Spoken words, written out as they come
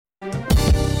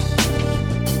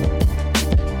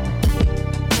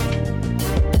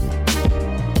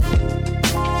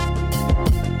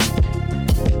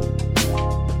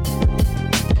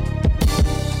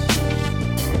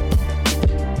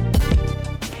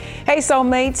Hey,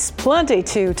 soulmates, plenty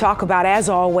to talk about as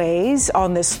always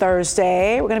on this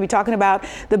Thursday. We're going to be talking about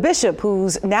the bishop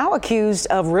who's now accused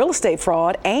of real estate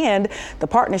fraud and the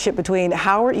partnership between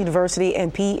Howard University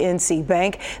and PNC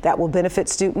Bank that will benefit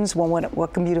students.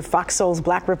 Welcome you to Fox Soul's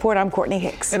Black Report. I'm Courtney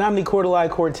Hicks. And I'm Nicordelai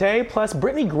Corte. Plus,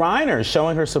 Brittany Griner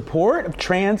showing her support of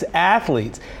trans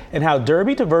athletes and how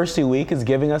Derby Diversity Week is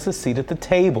giving us a seat at the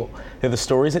table. They're the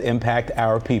stories that impact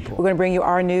our people. We're going to bring you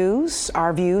our news,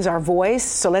 our views, our voice.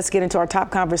 So let's get into our top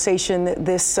conversation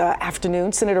this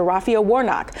afternoon. Senator Raphael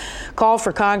Warnock called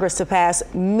for Congress to pass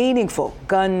meaningful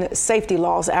gun safety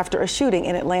laws after a shooting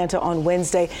in Atlanta on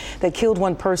Wednesday that killed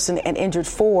one person and injured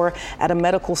four at a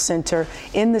medical center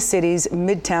in the city's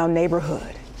Midtown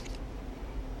neighborhood.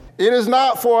 It is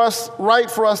not right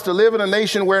for us to live in a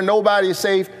nation where nobody is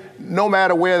safe, no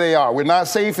matter where they are. We're not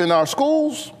safe in our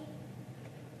schools.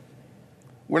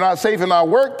 We're not safe in our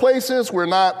workplaces. We're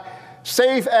not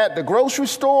safe at the grocery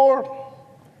store.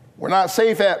 We're not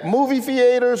safe at movie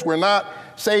theaters. We're not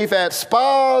safe at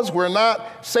spas. We're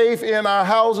not safe in our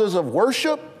houses of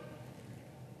worship.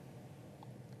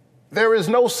 There is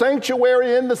no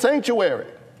sanctuary in the sanctuary.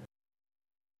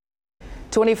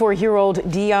 24-year-old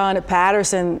Dion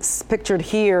Patterson, pictured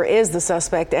here, is the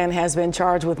suspect and has been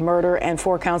charged with murder and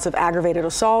 4 counts of aggravated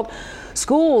assault.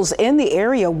 Schools in the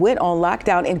area went on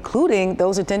lockdown, including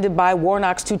those attended by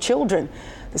Warnock's 2 children.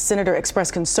 The senator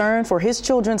expressed concern for his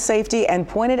children's safety and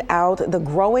pointed out the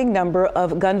growing number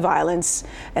of gun violence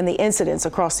and the incidents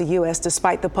across the U.S.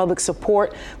 Despite the public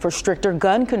support for stricter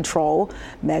gun control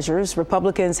measures,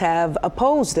 Republicans have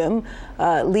opposed them,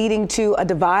 leading to a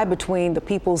divide between the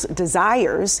people's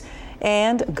desires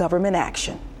and government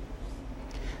action.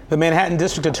 The Manhattan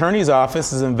District Attorney's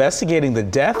Office is investigating the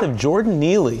death of Jordan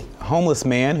Neely, a homeless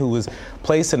man who was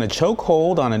placed in a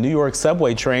chokehold on a New York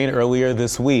subway train earlier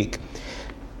this week.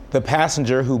 The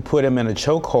passenger who put him in a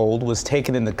chokehold was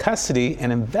taken into custody,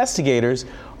 and investigators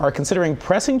are considering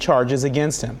pressing charges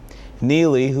against him.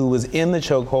 Neely, who was in the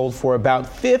chokehold for about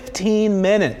 15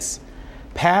 minutes,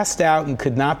 passed out and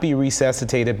could not be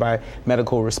resuscitated by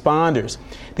medical responders.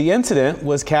 The incident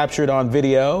was captured on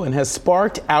video and has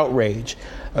sparked outrage.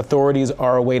 Authorities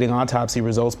are awaiting autopsy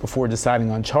results before deciding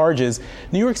on charges.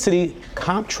 New York City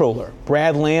Comptroller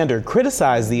Brad Lander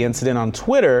criticized the incident on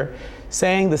Twitter,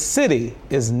 saying the city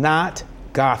is not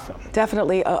Gotham.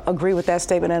 Definitely agree with that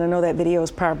statement, and I know that video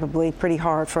is probably pretty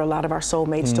hard for a lot of our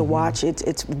soulmates to watch.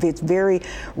 It's very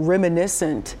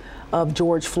reminiscent of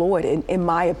George Floyd, in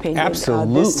my opinion.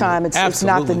 Absolutely. This time it's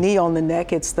not the knee on the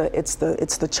neck, it's the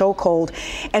chokehold.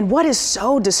 And what is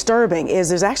so disturbing is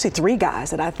there's actually 3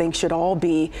 guys that I think should all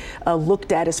be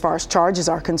looked at as far as charges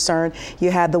are concerned.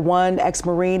 You had the one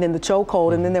ex-Marine in the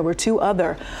chokehold, and then there were 2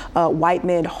 other white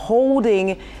men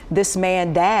holding this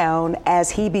man down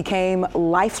as he became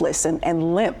lifeless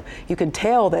and limp. You can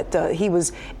tell that he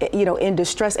was, in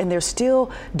distress, and they're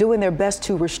still doing their best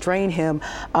to restrain him,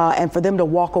 and for them to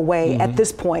walk away at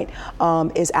this point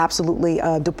is absolutely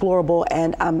deplorable,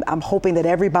 and I'm hoping that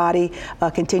everybody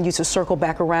continues to circle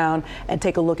back around and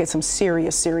take a look at some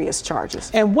serious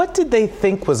charges. And what did they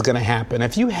think was going to happen?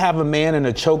 If you have a man in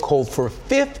a chokehold for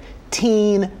 15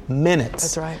 minutes.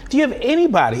 That's right. If you have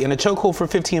anybody in a chokehold for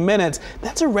 15 minutes,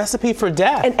 that's a recipe for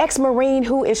death. An ex-Marine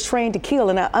who is trained to kill.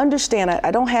 And I understand,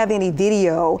 I don't have any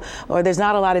video, or there's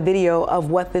not a lot of video of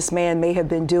what this man may have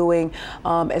been doing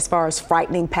as far as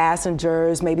frightening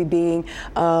passengers, maybe being,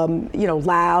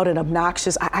 loud and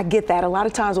obnoxious. I get that. A lot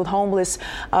of times with homeless,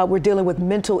 we're dealing with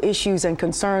mental issues and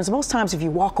concerns. Most times if you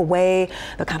walk away,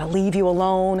 they'll kind of leave you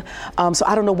alone. So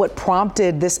I don't know what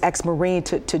prompted this ex-Marine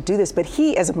to do this, but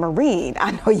he, as a Marine, I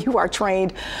know you are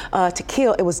trained to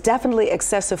kill. It was definitely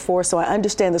excessive force. So I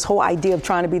understand this whole idea of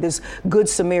trying to be this good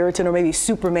Samaritan, or maybe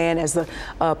Superman, as the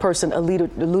person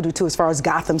alluded to as far as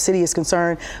Gotham City is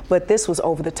concerned. But this was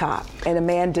over the top, and a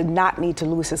man did not need to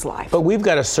lose his life. But we've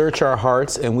got to search our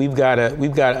hearts, and we've got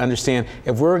to understand,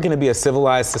 if we're going to be a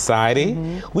civilized society,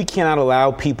 we cannot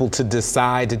allow people to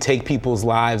decide to take people's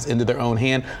lives into their own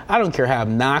hand. I don't care how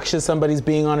obnoxious somebody's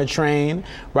being on a train,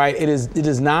 right? It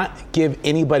does not give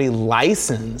anybody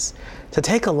license to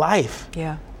take a life.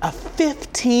 Yeah. A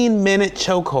 15-minute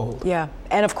chokehold. Yeah.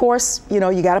 And of course, you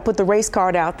got to put the race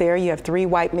card out there. You have 3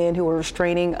 white men who are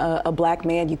restraining a black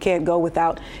man. You can't go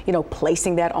without,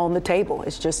 placing that on the table.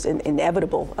 It's just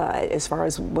inevitable as far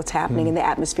as what's happening in the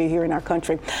atmosphere here in our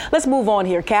country. Let's move on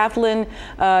here. Kathleen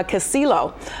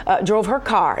Casillo drove her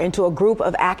car into a group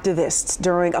of activists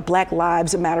during a Black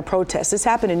Lives Matter protest. This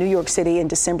happened in New York City in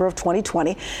December of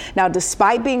 2020. Now,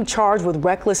 despite being charged with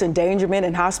reckless endangerment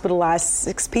and hospitalized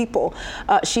 6 people,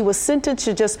 she was sentenced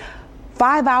to just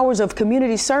 5 hours of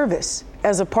community service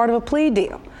as a part of a plea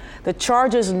deal. The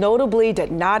charges notably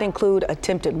did not include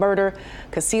attempted murder.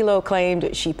 Castillo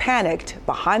claimed she panicked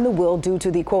behind the wheel due to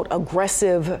the, quote,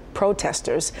 aggressive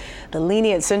protesters. The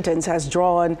lenient sentence has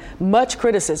drawn much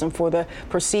criticism for the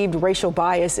perceived racial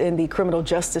bias in the criminal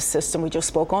justice system. We just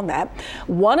spoke on that.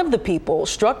 One of the people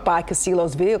struck by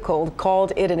Castillo's vehicle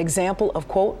called it an example of,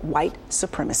 quote, white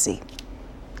supremacy.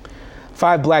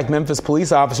 5 black Memphis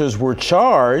police officers were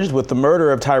charged with the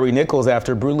murder of Tyree Nichols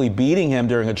after brutally beating him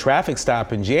during a traffic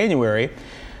stop in January.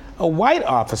 A white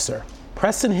officer,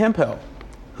 Preston Hemphill,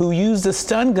 who used a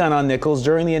stun gun on Nichols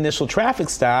during the initial traffic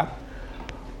stop,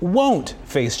 won't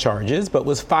face charges, but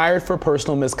was fired for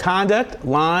personal misconduct,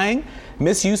 lying,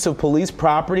 misuse of police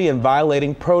property, and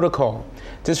violating protocol.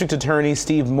 District Attorney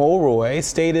Steve Mulroy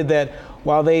stated that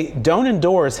while they don't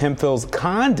endorse Hemphill's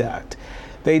conduct,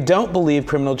 they don't believe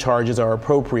criminal charges are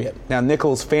appropriate. Now,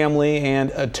 Nichols' family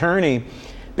and attorney,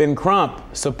 Ben Crump,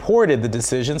 supported the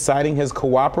decision, citing his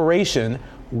cooperation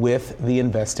with the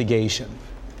investigation.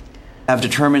 Have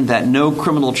determined that no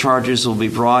criminal charges will be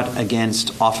brought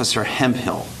against Officer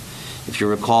Hemphill. If you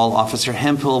recall, Officer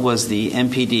Hemphill was the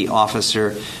MPD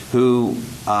officer who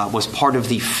was part of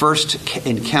the first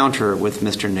encounter with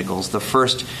Mr. Nichols, the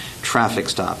first traffic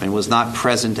stop, and was not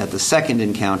present at the second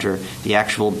encounter, the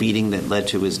actual beating that led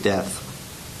to his death.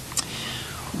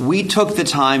 We took the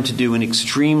time to do an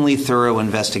extremely thorough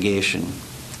investigation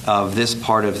of this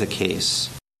part of the case.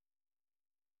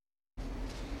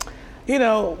 You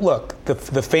know, look,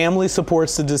 the family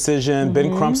supports the decision.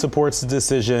 Ben Crump supports the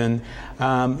decision.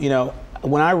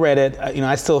 When I read it,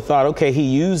 I still thought, okay, he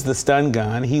used the stun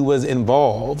gun. He was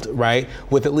involved, right,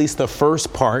 with at least the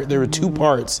first part. There were 2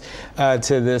 parts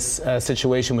to this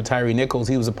situation with Tyree Nichols.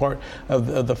 He was a part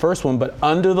of the first one, but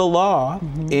under the law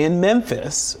in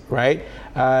Memphis, right,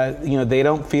 they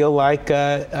don't feel like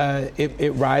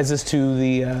it rises to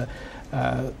the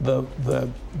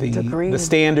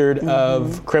standard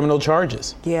of criminal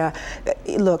charges. Yeah,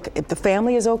 look, if the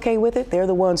family is okay with it, they're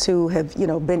the ones who have,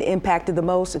 been impacted the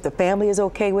most. If the family is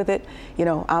okay with it,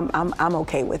 I'm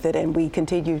okay with it, and we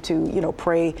continue to,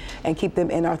 pray and keep them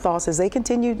in our thoughts as they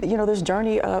continue, this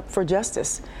journey for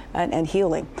justice and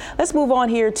healing. Let's move on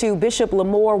here to Bishop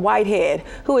Lamore Whitehead,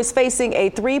 who is facing a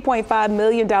 $3.5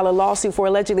 million lawsuit for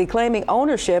allegedly claiming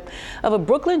ownership of a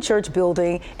Brooklyn church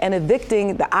building and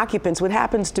evicting the occupants. What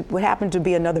happened to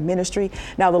be another ministry.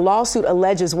 Now, the lawsuit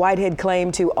alleges Whitehead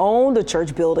claimed to own the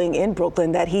church building in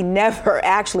Brooklyn that he never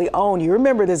actually owned. You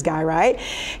remember this guy, right?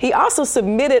 He also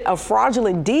submitted a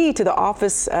fraudulent deed to the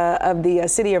office of the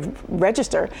City of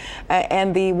Register,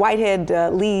 and the Whitehead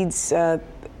leads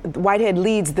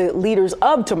the Leaders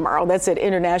of Tomorrow. That's at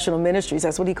International Ministries.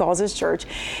 That's what he calls his church.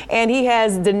 And he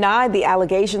has denied the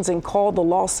allegations and called the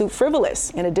lawsuit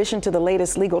frivolous. In addition to the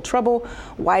latest legal trouble,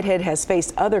 Whitehead has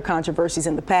faced other controversies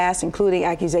in the past, including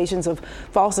accusations of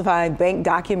falsifying bank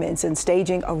documents and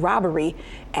staging a robbery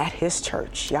at his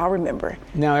church. Y'all remember.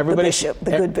 Now, everybody, the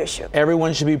good bishop.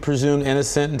 Everyone should be presumed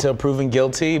innocent until proven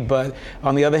guilty. But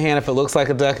on the other hand, if it looks like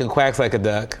a duck and quacks like a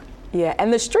duck. Yeah,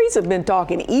 and the streets have been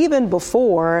talking even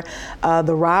before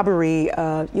the robbery,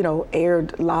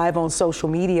 aired live on social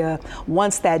media.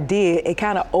 Once that did, it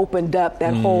kind of opened up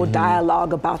that whole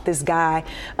dialogue about this guy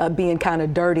being kind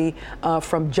of dirty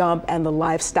from jump, and the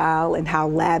lifestyle and how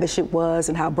lavish it was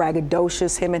and how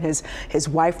braggadocious him and his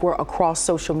wife were across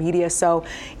social media. So,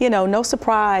 no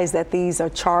surprise that these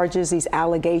charges, these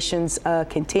allegations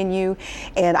continue.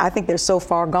 And I think they're so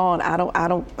far gone. I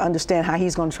don't understand how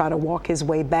he's going to try to walk his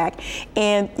way back.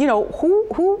 And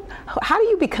how do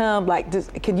you become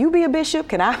can you be a bishop?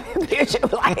 Can I be a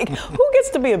bishop? Who gets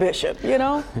to be a bishop?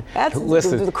 That's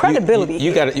the credibility.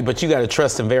 You got to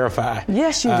trust and verify.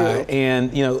 Yes, you do.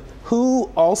 And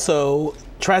who also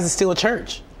tries to steal a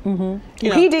church?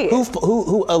 He did.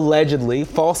 Who allegedly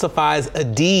falsifies a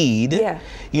deed?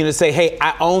 Yeah. Say, hey,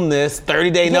 I own this.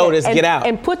 30-day notice. Get out.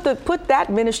 And put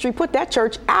that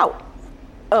church out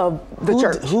of the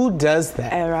church. Who does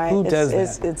that? Right. Who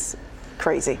does that? It's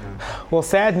crazy. Well,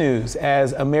 sad news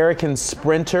as American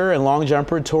sprinter and long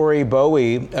jumper Tori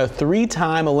Bowie, a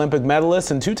 3-time Olympic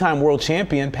medalist and 2-time world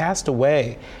champion, passed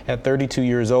away at 32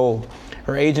 years old.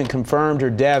 Her agent confirmed her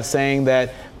death, saying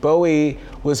that Bowie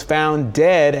was found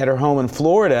dead at her home in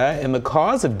Florida, and the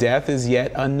cause of death is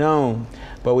yet unknown.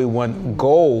 Bowie won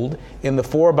gold in the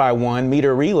 4x1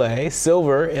 meter relay,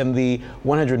 silver in the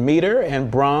 100 meter,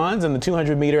 and bronze in the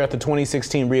 200 meter at the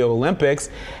 2016 Rio Olympics,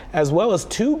 as well as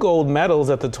 2 gold medals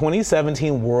at the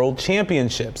 2017 World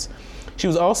Championships. She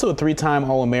was also a 3-time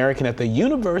All-American at the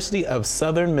University of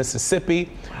Southern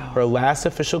Mississippi. Her last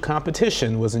official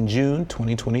competition was in June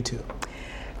 2022.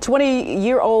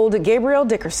 20-year-old Gabriel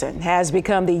Dickerson has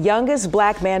become the youngest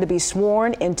black man to be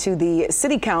sworn into the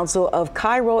City Council of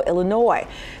Cairo, Illinois.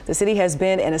 The city has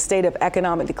been in a state of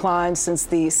economic decline since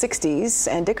the 60s,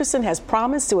 and Dickerson has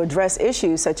promised to address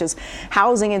issues such as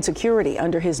housing insecurity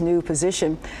under his new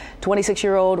position.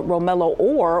 26-year-old Romello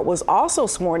Orr was also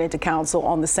sworn into council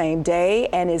on the same day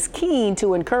and is keen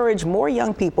to encourage more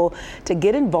young people to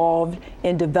get involved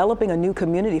in developing a new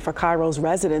community for Cairo's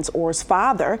residents. Orr's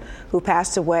father, who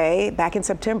passed away back in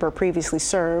September, previously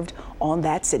served on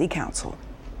that city council.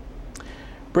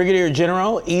 Brigadier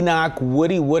General Enoch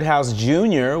Woody Woodhouse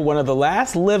Jr., one of the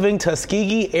last living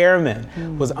Tuskegee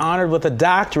Airmen, was honored with a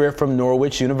doctorate from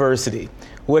Norwich University.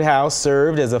 Woodhouse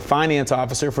served as a finance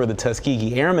officer for the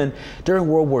Tuskegee Airmen during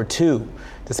World War II.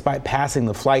 Despite passing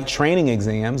the flight training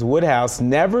exams, Woodhouse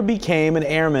never became an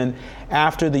airman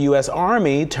after the U.S.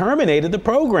 Army terminated the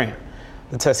program.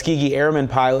 The Tuskegee Airmen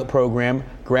Pilot Program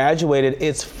graduated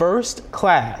its first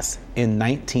class in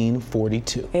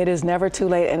 1942. It is never too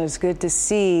late, and it's good to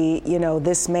see,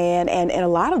 this man and a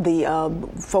lot of the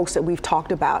folks that we've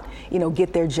talked about,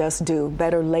 get their just due.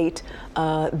 Better late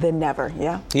than never,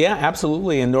 yeah? Yeah,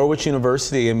 absolutely. And Norwich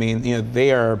University,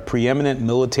 they are a preeminent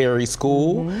military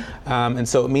school, and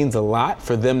so it means a lot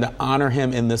for them to honor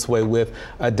him in this way with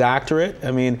a doctorate.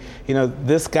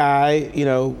 This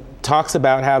guy, talks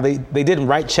about how they didn't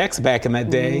write checks back in that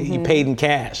day. He paid in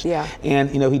cash. Yeah. And,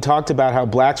 he talked about how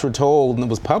blacks were told, and it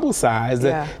was publicized,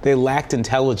 that they lacked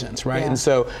intelligence, right? Yeah. And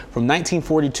so from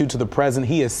 1942 to the present,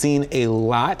 he has seen a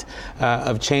lot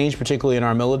of change, particularly in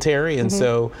our military. And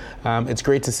so it's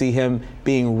great to see him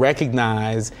being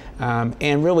recognized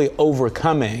and really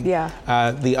overcoming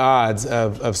the odds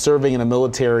of serving in a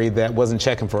military that wasn't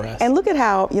checking for us. And look at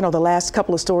how, the last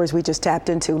couple of stories we just tapped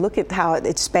into, look at how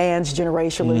it spans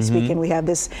generationally speaking. We have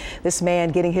this man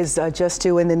getting his just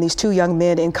due, and then these two young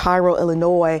men in Cairo,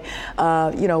 Illinois,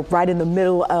 right in the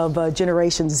middle of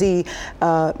Generation Z,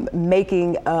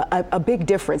 making a big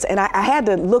difference. And I had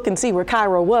to look and see where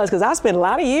Cairo was, because I spent a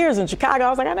lot of years in Chicago. I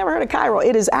was like, I never heard of Cairo.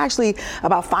 It is actually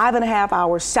about 5.5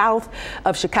 hours south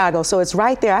of Chicago. So it's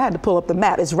right there. I had to pull up the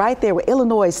map. It's right there where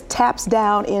Illinois taps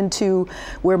down into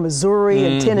where Missouri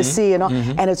and Tennessee and all,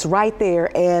 and it's right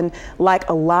there. And like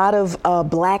a lot of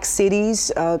black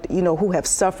cities, who have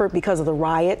suffered because of the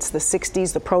riots, the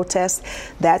 60s, the protests,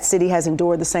 that city has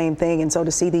endured the same thing. And so to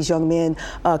see these young men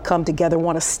come together,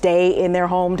 want to stay in their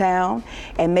hometown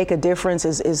and make a difference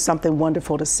is something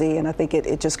wonderful to see. And I think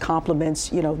it just complements,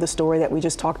 the story that we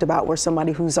just talked about, where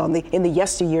somebody who's in the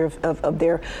yesteryear of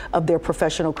their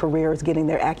professional career is getting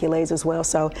their accolades as well.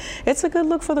 So it's a good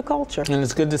look for the culture. And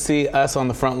it's good to see us on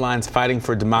the front lines fighting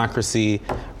for democracy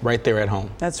right there at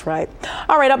home. That's right.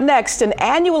 All right, up next, an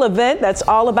annual event that's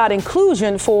all about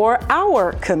inclusion for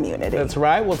our community. That's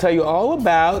right. We'll tell you all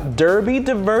about Derby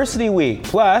Diversity Week,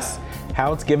 plus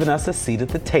how it's given us a seat at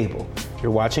the table.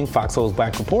 You're watching Foxhole's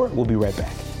Black Report. We'll be right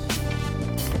back.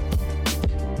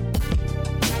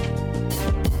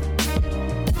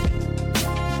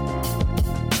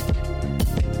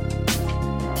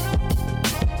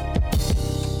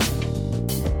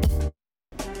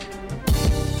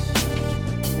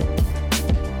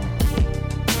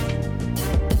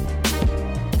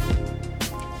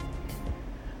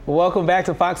 Welcome back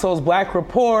to Foxhole's Black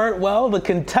Report. Well, the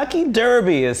Kentucky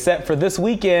Derby is set for this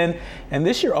weekend, and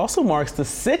this year also marks the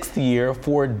 6th year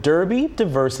for Derby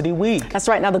Diversity Week. That's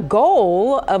right. Now, the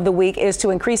goal of the week is to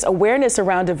increase awareness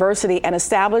around diversity and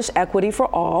establish equity for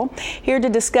all. Here to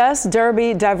discuss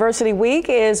Derby Diversity Week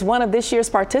is one of this year's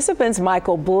participants,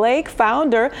 Michael Blake,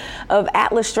 founder of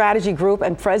Atlas Strategy Group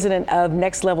and president of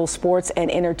Next Level Sports and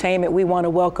Entertainment. We want to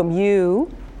welcome you.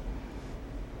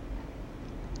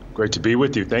 Great to be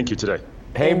with you. Thank you today.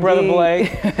 Hey, Indeed. Brother Blake.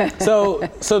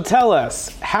 So tell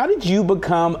us, how did you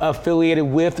become affiliated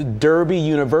with Derby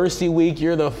University Week?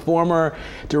 You're the former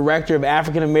director of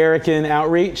African American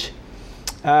outreach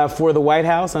for the White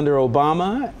House under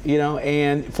Obama,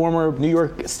 and former New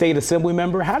York State Assembly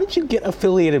member. How did you get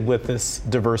affiliated with this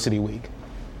Diversity Week?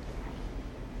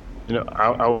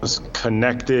 I was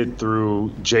connected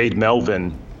through Jade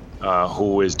Melvin,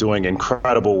 who is doing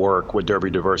incredible work with Derby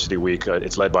Diversity Week.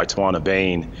 It's led by Tawana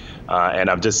Bain. And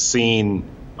I've just seen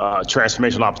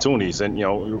transformational opportunities. And,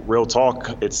 real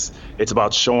talk, it's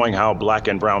about showing how Black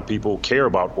and brown people care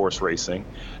about horse racing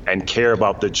and care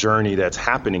about the journey that's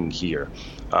happening here.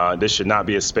 This should not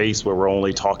be a space where we're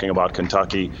only talking about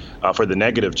Kentucky for the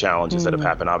negative challenges that have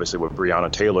happened, obviously with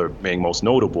Breonna Taylor being most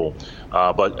notable,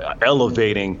 but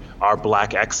elevating our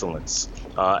Black excellence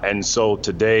And so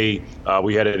today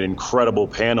we had an incredible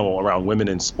panel around women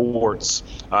in sports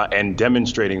and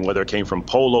demonstrating, whether it came from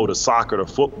polo to soccer to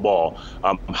football,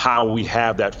 how we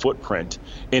have that footprint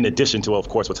in addition to, of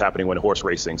course, what's happening with horse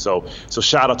racing. So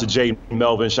shout out to Jade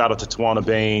Melvin, shout out to Tawana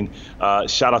Bain,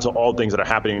 shout out to all things that are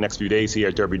happening in the next few days here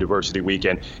at Derby Diversity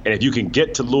Weekend. And if you can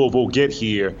get to Louisville, get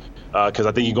here, because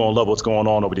I think you're going to love what's going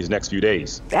on over these next few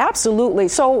days. Absolutely.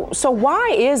 So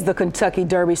why is the Kentucky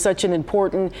Derby such an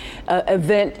important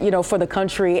event, for the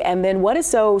country? And then what is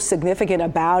so significant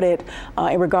about it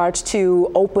in regards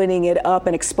to opening it up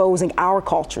and exposing our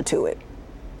culture to it?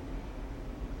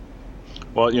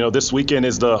 Well, this weekend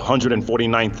is the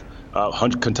 149th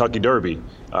Kentucky Derby.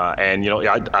 And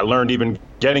I learned even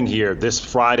getting here, this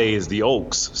Friday is the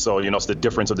Oaks. So, it's the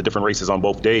difference of the different races on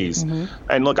both days. Mm-hmm.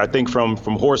 And look, I think from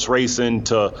horse racing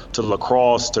to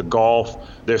lacrosse to golf,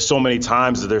 there's so many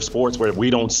times that there's sports where we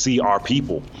don't see our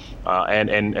people.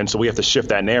 And so we have to shift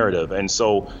that narrative. And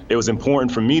so it was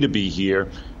important for me to be here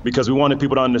because we wanted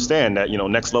people to understand that,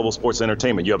 Next Level Sports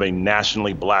Entertainment, you have a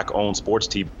nationally Black-owned sports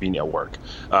TV network.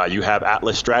 You have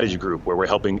Atlas Strategy Group, where we're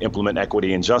helping implement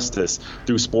equity and justice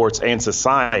through sports and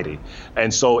society.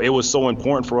 And so it was so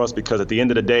important for us because at the end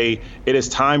of the day, it is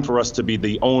time for us to be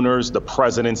the owners, the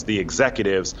presidents, the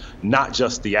executives, not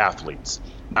just the athletes.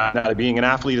 Now, being an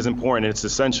athlete is important and it's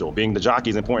essential. Being the jockey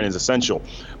is important and it's essential.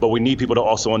 But we need people to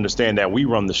also understand that we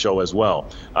run the show as well.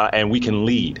 And we can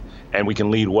lead, and we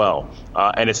can lead well.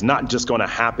 And it's not just going to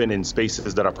happen in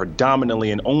spaces that are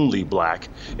predominantly and only Black.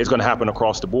 It's going to happen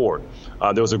across the board.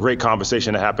 There was a great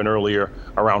conversation that happened earlier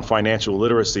around financial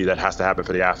literacy that has to happen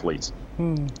for the athletes.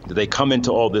 Do they come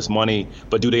into all this money,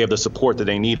 but do they have the support that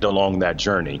they need along that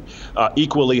journey?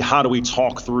 Equally, how do we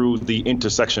talk through the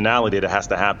intersectionality that has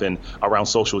to happen around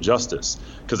social justice?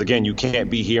 Because again, you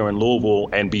can't be here in Louisville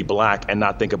and be Black and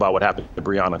not think about what happened to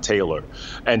Breonna Taylor.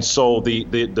 And so the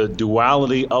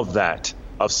duality of that,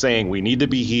 of saying we need to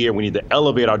be here, we need to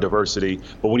elevate our diversity,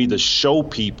 but we need to show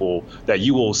people that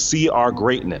you will see our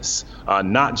greatness,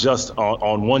 not just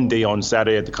on one day on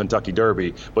Saturday at the Kentucky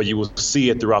Derby, but you will see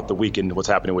it throughout the weekend, what's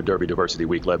happening with Derby Diversity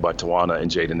Week, led by Tawana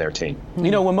and Jade and their team.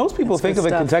 When most people think of a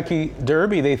Kentucky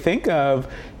Derby, they think of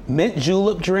mint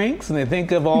julep drinks and they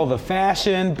think of all the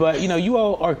fashion, but you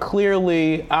all are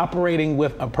clearly operating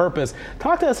with a purpose.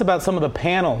 Talk to us about some of the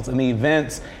panels and the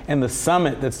events and the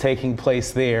summit that's taking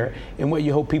place there and what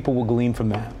you hope people will glean from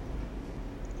that.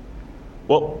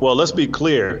 Well, let's be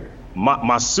clear.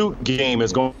 My suit game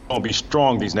is going to be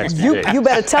strong these next few days. You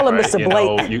better tell him, right? Mr.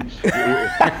 Blake.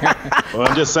 Well,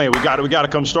 I'm just saying we got to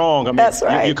come strong. I mean, that's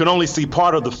right. You can only see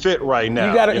part of the fit right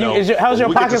now. How's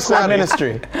your Pocket Square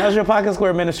ministry? How's your Pocket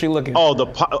Square ministry looking?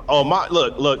 Look.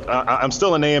 I'm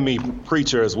still an AME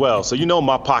preacher as well, so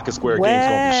my Pocket Square game's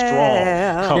gonna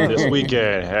be strong come this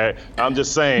weekend. Hey, I'm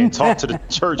just saying, talk to the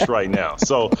church right now.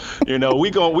 So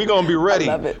we gonna be ready.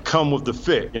 Come with the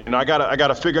fit. I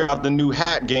gotta figure out the new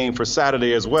hat game for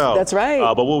Saturday as well. That's right.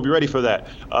 But we'll be ready for that.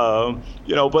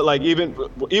 But like even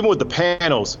with the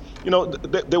panels,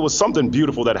 there was something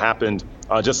beautiful that happened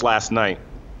just last night.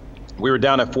 We were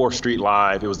down at 4th Street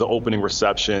Live. It was the opening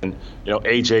reception.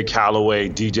 AJ Calloway,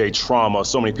 DJ Trauma,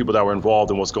 so many people that were involved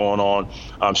in what's going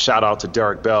on. Shout out to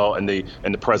Derek Bell and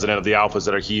the president of the Alphas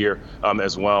that are here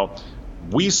as well.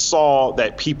 We saw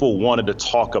that people wanted to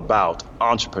talk about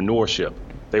entrepreneurship.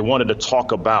 They wanted to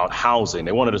talk about housing.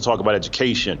 They wanted to talk about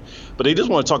education, but they just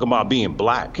want to talk about being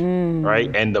Black, right?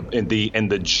 And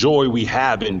the joy we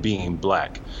have in being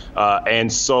Black. And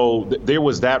so there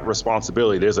was that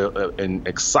responsibility. There's an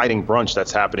exciting brunch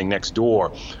that's happening next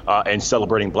door and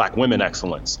celebrating Black women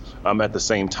excellence at the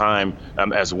same time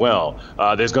as well.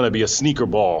 There's going to be a sneaker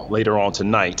ball later on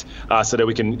tonight so that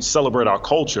we can celebrate our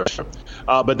culture.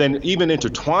 But then even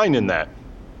intertwined in that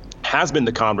has been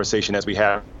the conversation, as we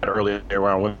had earlier,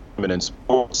 around women in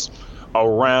sports,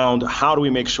 around how do we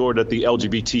make sure that the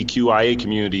LGBTQIA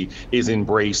community is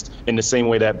embraced in the same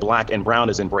way that Black and Brown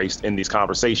is embraced in these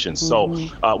conversations.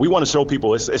 Mm-hmm. So we want to show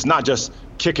people it's not just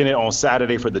kicking it on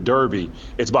Saturday for the Derby.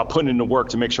 It's about putting in the work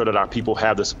to make sure that our people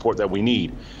have the support that we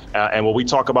need. And when we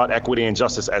talk about equity and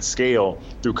justice at scale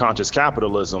through conscious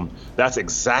capitalism, that's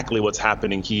exactly what's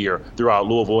happening here throughout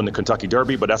Louisville and the Kentucky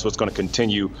Derby, but that's what's going to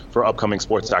continue for upcoming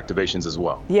sports activations as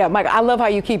well. Yeah, Mike, I love how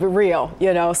you keep it real,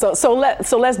 So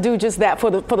let's do just that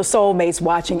for the soulmates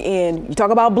watching in. You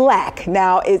talk about Black.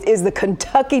 Now, is the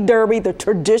Kentucky Derby, the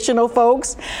traditional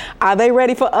folks, are they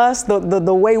ready for us,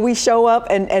 the way we show up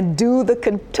and do the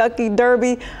Kentucky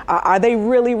Derby? Are they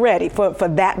really ready for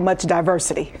that much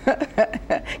diversity?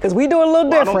 Because we do it a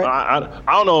little different. I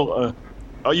don't know.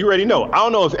 Oh, you already know. I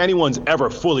don't know if anyone's ever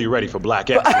fully ready for black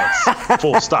excellence,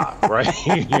 full stop, right?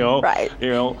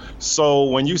 Right. So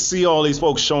when you see all these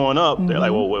folks showing up, they're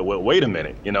like, well, wait a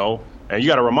minute, and you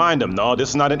got to remind them, no, this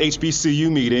is not an HBCU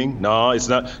meeting. No, it's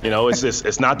not,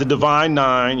 it's not the Divine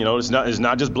Nine. It's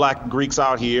not just black Greeks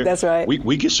out here. That's right.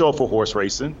 We can show up for horse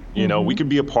racing. We can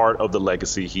be a part of the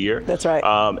legacy here. That's right.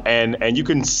 And you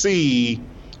can see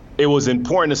it was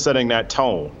important to setting that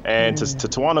tone. And to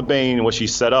Tawana Bain and what she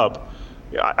set up,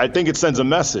 I think it sends a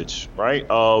message, right,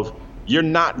 of you're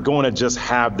not going to just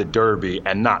have the Derby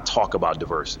and not talk about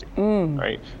diversity,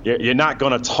 right? You're not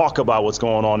going to talk about what's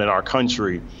going on in our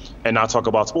country and not talk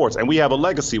about sports. And we have a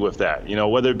legacy with that,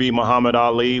 whether it be Muhammad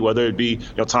Ali, whether it be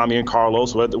Tommy and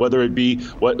Carlos, whether it be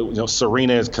what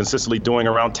Serena is consistently doing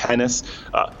around tennis.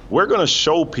 We're going to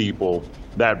show people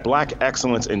that black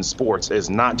excellence in sports is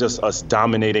not just us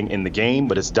dominating in the game,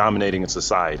 but it's dominating in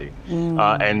society.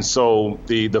 And so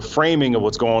the framing of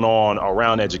what's going on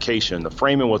around education, the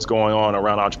framing of what's going on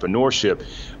around entrepreneurship,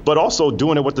 but also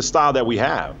doing it with the style that we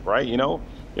have, right?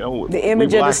 The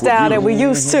image of the style that we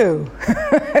used to.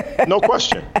 No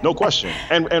question.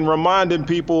 And reminding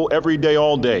people every day,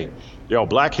 all day,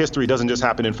 black history doesn't just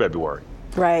happen in February.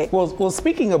 Right. Well,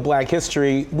 speaking of black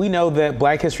history, we know that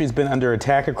black history has been under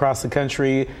attack across the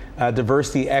country.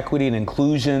 Diversity, equity, and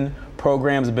inclusion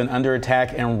programs have been under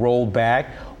attack and rolled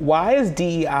back. Why is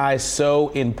DEI so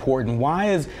important?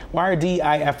 Why are DEI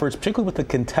efforts, particularly with the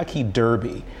Kentucky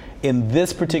Derby, in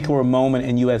this particular moment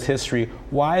in U.S. history,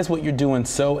 why is what you're doing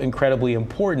so incredibly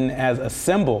important as a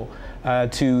symbol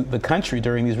to the country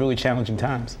during these really challenging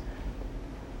times?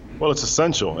 Well, it's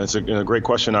essential. It's a great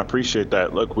question. I appreciate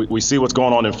that. Look, we see what's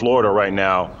going on in Florida right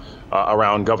now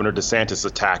around Governor DeSantis'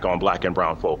 attack on black and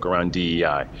brown folk around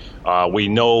DEI. We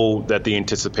know that the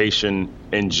anticipation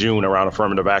in June around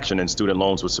affirmative action and student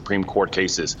loans with Supreme Court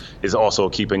cases is also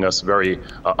keeping us very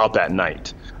up at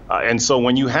night. And so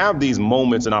when you have these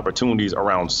moments and opportunities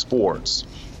around sports,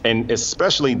 and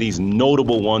especially these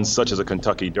notable ones such as a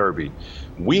Kentucky Derby,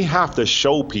 we have to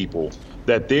show people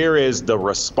that there is the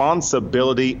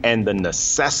responsibility and the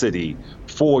necessity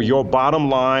for your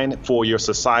bottom line, for your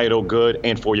societal good,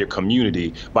 and for your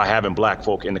community by having black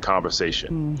folk in the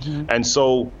conversation. And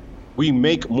so we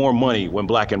make more money when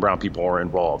black and brown people are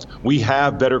involved. We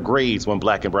have better grades when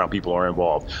black and brown people are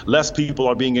involved. Less people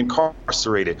are being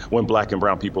incarcerated when black and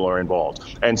brown people are involved.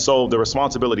 And so the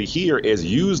responsibility here is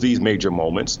use these major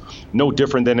moments, no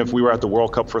different than if we were at the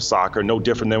World Cup for soccer, no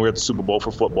different than we were at the Super Bowl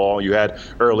for football. You had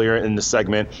earlier in the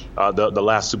segment, the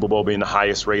last Super Bowl being the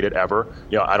highest rated ever.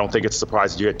 I don't think it's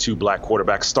surprising you had 2 black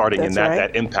quarterbacks starting in that. Right.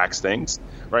 That impacts things,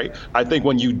 right? I think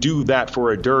when you do that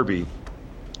for a Derby,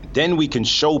 then we can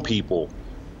show people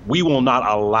we will not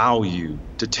allow you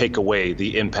to take away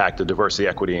the impact of diversity,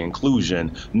 equity, and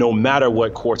inclusion. No matter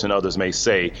what courts and others may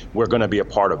say, we're going to be a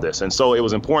part of this. And so it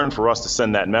was important for us to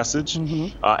send that message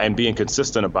and being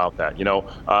consistent about that.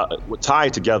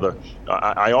 Tied together,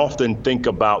 I often think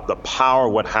about the power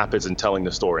of what happens in telling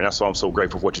the story. And that's why I'm so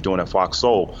grateful for what you're doing at Fox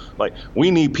Soul. Like, we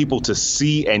need people to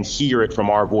see and hear it from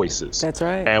our voices. That's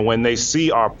right. And when they see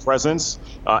our presence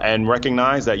and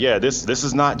recognize that, this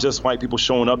is not just white people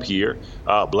showing up here.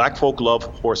 Black folk love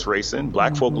horse racing.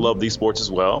 Black folk love these sports as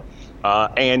well,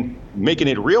 and making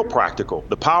it real practical.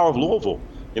 The power of Louisville.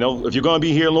 If you're going to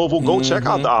be here in Louisville, go check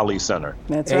out the Ali Center.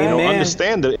 That's right.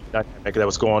 Understand the dynamic that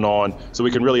was going on, so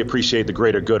we can really appreciate the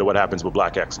greater good of what happens with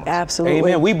black excellence. Absolutely.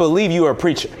 Amen. We believe you are a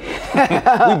preacher.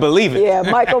 We believe it. Yeah,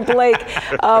 Michael Blake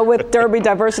with Derby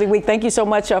Diversity Week. Thank you so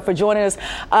much for joining us.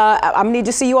 I need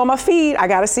to see you on my feed. I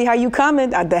got to see how you coming.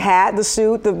 The hat, the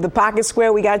suit, the pocket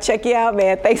square. We got to check you out,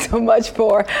 man. Thanks so much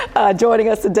for joining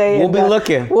us today. We'll be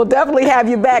looking. We'll definitely have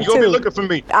you back, You're going to be looking for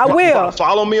me. I will.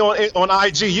 Follow me on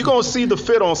IG. You're going to see the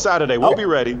fit on Saturday. We'll be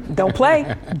ready. Don't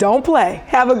play. Don't play.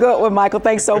 Have a good one, Michael.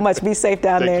 Thanks so much. Be safe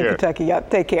down there in Kentucky.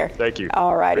 Yep. Take care. Thank you.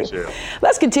 All righty.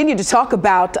 Let's continue to talk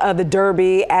about the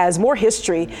Derby as more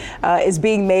history is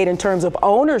being made in terms of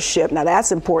ownership. Now,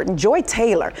 that's important. Joy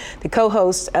Taylor, the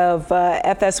co-host of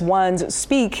FS1's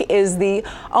Speak, is the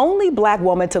only black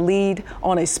woman to lead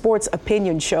on a sports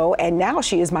opinion show, and now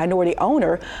she is minority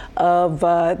owner of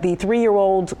the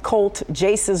 3-year-old colt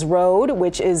Jace's Road,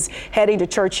 which is heading to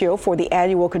Churchill for the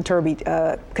annual Kentucky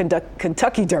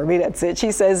Derby. That's it.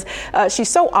 She says she's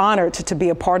so honored to be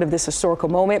a part of this historical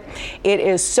moment. It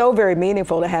is so very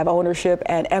meaningful to have ownership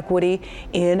and equity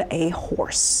in a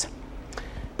horse.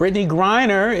 Brittany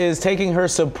Griner is taking her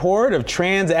support of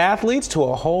trans athletes to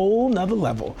a whole nother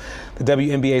level. The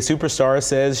WNBA superstar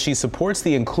says she supports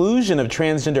the inclusion of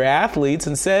transgender athletes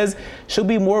and says she'll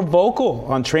be more vocal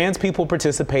on trans people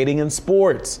participating in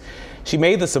sports. She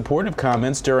made the supportive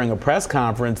comments during a press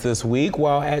conference this week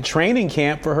while at training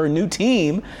camp for her new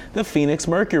team, the Phoenix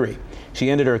Mercury. She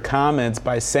ended her comments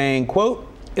by saying, quote,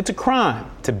 "It's a crime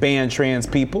to ban trans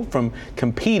people from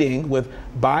competing with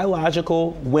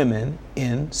biological women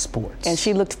in sports." And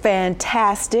she looked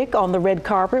fantastic on the red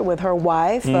carpet with her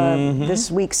wife.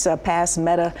 This week's past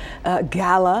Meta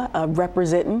Gala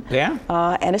representing. Yeah.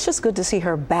 And it's just good to see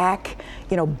her back,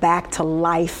 back to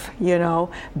life,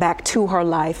 back to her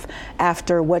life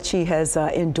after what she has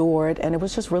endured. And it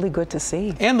was just really good to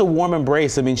see. And the warm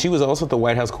embrace. I mean, she was also at the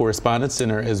White House Correspondents'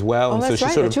 Center as well. And so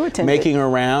she's sort of making her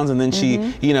rounds. And then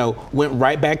she, went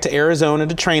right back to Arizona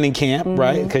to training camp,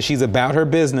 right? Because she's about her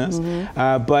business.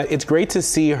 But it's great to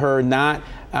see her not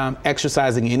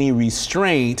exercising any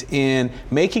restraint in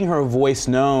making her voice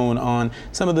known on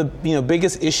some of the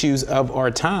biggest issues of our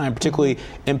time, particularly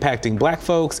impacting Black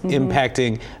folks,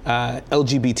 impacting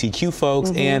LGBTQ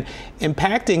folks, and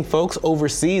impacting folks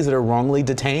overseas that are wrongly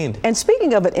detained. And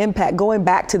speaking of an impact, going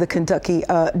back to the Kentucky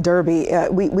Derby,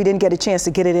 we didn't get a chance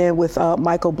to get it in with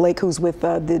Michael Blake, who's with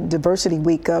the Diversity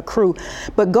Week crew,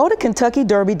 but go to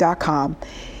KentuckyDerby.com.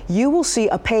 You will see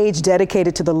a page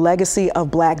dedicated to the legacy of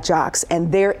Black jocks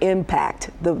and their impact,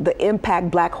 the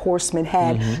impact Black horsemen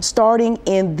had, starting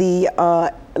in the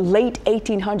late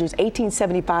 1800s,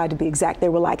 1875 to be exact.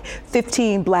 There were like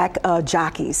 15 Black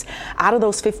jockeys. Out of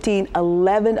those 15,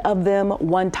 11 of them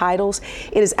won titles.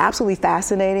 It is absolutely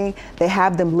fascinating. They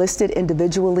have them listed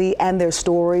individually and their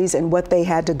stories and what they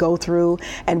had to go through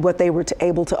and what they were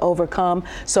able to overcome.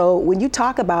 So when you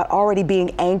talk about already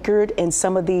being anchored in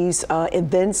some of these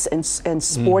events and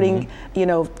sporting,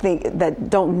 that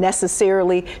don't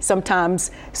necessarily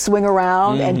sometimes swing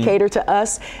around and cater to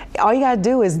us, all you got to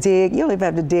do is dig. You don't even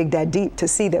have to dig that deep to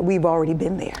see that we've already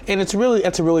been there. And that's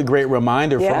a really great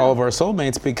reminder for all of our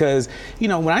soulmates, because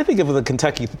when I think of the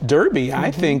Kentucky Derby,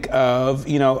 I think of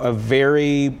a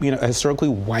very historically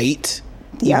white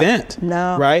event,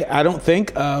 right? I don't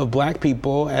think of Black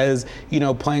people as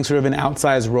playing sort of an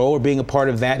outsized role or being a part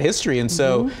of that history. And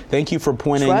so thank you for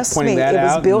pointing that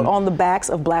out. It was built on the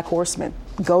backs of Black horsemen.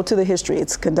 Go to the history.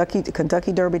 It's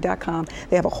KentuckyDerby.com.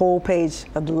 They have a whole page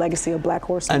of the legacy of Black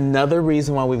horsemen. Another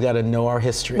reason why we've got to know our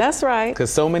history. That's right.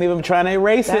 Because so many of them are trying to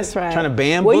erase it. That's right. Trying to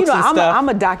ban books and stuff. I'm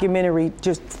a documentary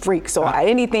just freak. So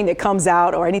anything that comes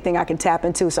out or anything I can tap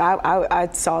into. So I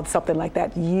saw something like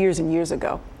that years and years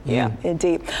ago. Yeah,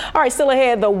 indeed. All right, still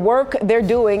ahead, the work they're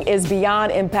doing is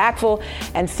beyond impactful,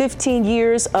 and 15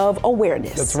 years of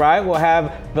awareness. That's right. We'll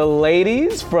have the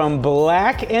ladies from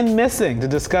Black and Missing to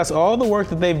discuss all the work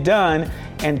that they've done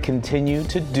and continue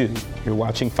to do. You're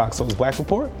watching Fox Soul's Black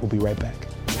Report. We'll be right back.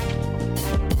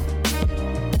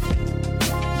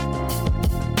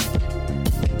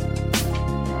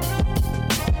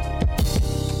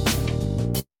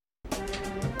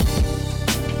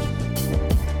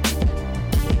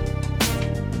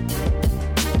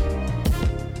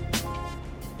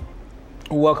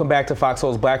 Welcome back to Fox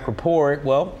Soul's Black Report.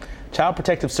 Well, Child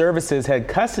Protective Services had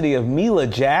custody of Mila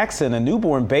Jackson, a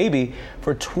newborn baby,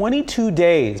 for 22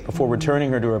 days before returning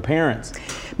her to her parents.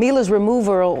 Mila's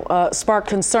removal sparked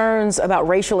concerns about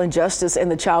racial injustice in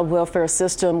the child welfare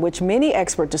system, which many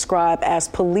experts describe as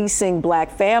policing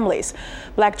Black families.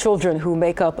 Black children, who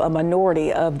make up a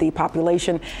minority of the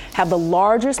population, have the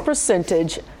largest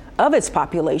percentage of its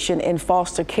population in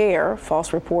foster care.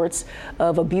 False reports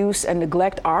of abuse and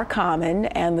neglect are common,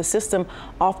 and the system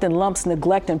often lumps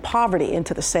neglect and poverty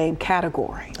into the same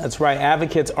category. That's right.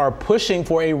 Advocates are pushing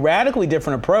for a radically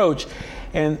different approach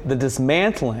and the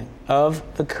dismantling of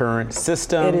the current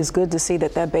system. It is good to see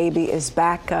that baby is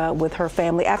back with her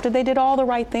family after they did all the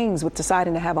right things with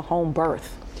deciding to have a home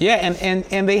birth. Yeah,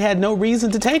 and they had no reason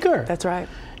to take her. That's right.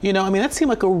 That seemed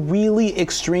like a really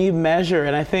extreme measure,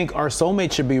 and I think our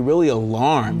soulmates should be really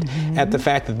alarmed at the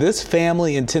fact that this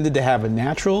family intended to have a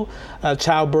natural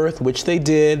childbirth, which they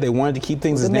did. They wanted to keep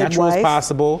things as natural as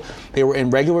possible. They were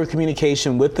in regular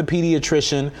communication with the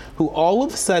pediatrician, who all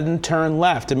of a sudden turned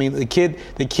left. I mean, the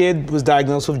kid was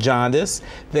diagnosed with jaundice.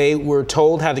 They were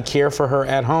told how to care for her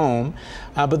at home.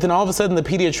 But then all of a sudden, the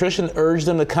pediatrician urged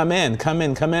them to come in,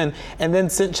 and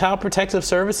then sent Child Protective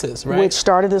Services, right? Which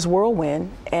started this whirlwind.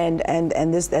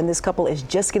 and this couple is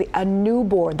just getting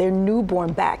their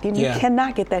newborn back. You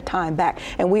cannot get that time back,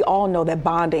 and we all know that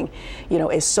bonding,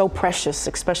 is so precious,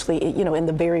 especially in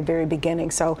the very, very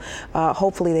beginning. So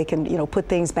hopefully they can put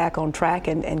things back on track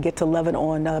and get to loving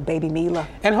on baby Mila.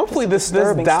 And hopefully this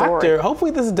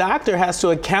doctor has to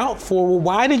account for, well,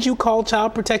 why did you call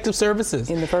Child Protective Services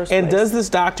in the first place? And does this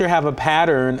doctor have a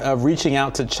pattern of reaching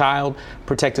out to Child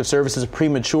Protective Services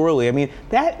prematurely? I mean,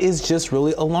 that is just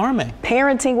really alarming.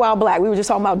 Parenting while black. We were just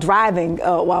talking about driving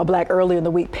while black earlier in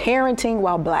the week. Parenting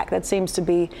while black. That seems to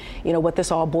be, what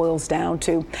this all boils down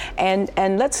to. And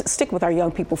let's stick with our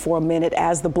young people for a minute,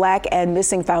 as the Black and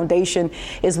Missing Foundation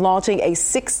is launching a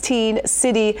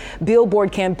 16-city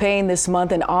billboard campaign this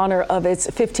month in honor of its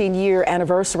 15-year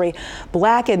anniversary.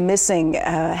 Black and Missing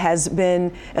has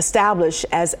been established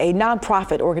as a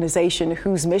nonprofit organization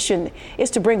whose mission is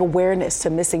to bring awareness to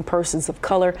missing persons of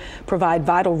color, provide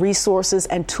vital resources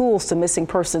and tools to missing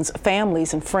persons'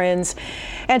 families and friends,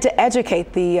 and to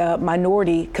educate the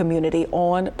minority community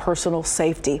on personal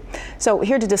safety. So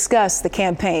here to discuss the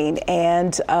campaign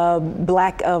and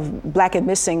Black and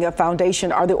Missing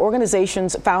Foundation are the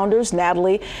organization's founders,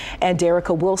 Natalie and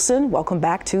Derica Wilson. Welcome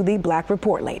back to the Black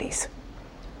Report, ladies.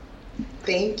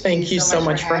 Thank you so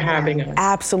much for having us.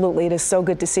 Absolutely. It is so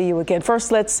good to see you again.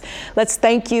 First, let's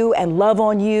thank you and love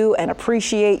on you and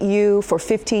appreciate you for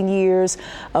 15 years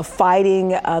of fighting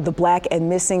the Black and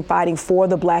Missing, fighting for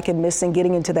the Black and Missing,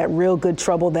 getting into that real good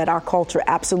trouble that our culture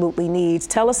absolutely needs.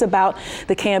 Tell us about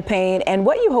the campaign and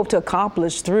what you hope to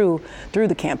accomplish through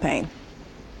the campaign.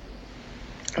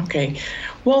 Okay.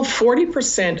 Well,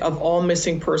 40% of all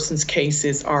missing persons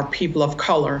cases are people of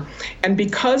color. And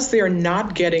because they're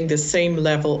not getting the same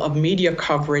level of media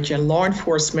coverage and law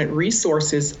enforcement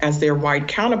resources as their white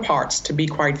counterparts, to be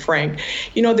quite frank,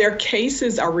 their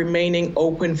cases are remaining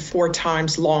open 4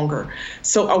 times longer.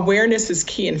 So awareness is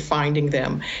key in finding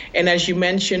them. And as you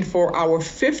mentioned, for our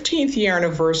 15th year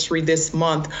anniversary this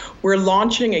month, we're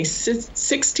launching a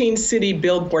 16-city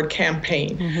billboard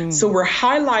campaign. Mm-hmm. So we're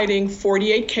highlighting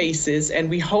 48 cases,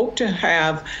 and we hope to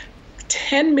have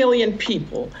 10 million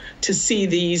people to see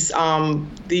these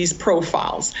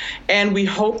profiles. And we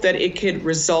hope that it could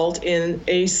result in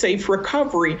a safe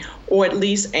recovery or at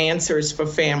least answers for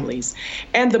families.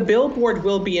 And the billboard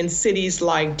will be in cities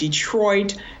like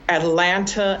Detroit,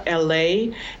 Atlanta,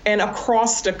 LA, and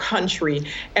across the country.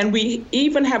 And we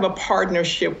even have a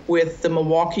partnership with the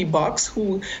Milwaukee Bucks,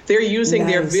 who they're using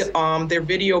their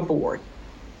video board.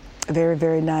 Very,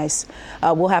 very nice.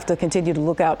 We'll have to continue to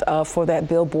look out for that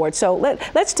billboard. So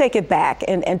let's take it back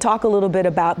and talk a little bit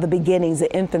about the beginnings,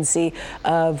 the infancy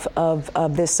of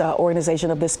this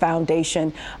organization, of this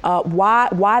foundation.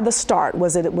 Why the start?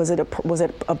 Was it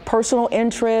a personal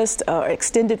interest,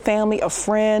 extended family, a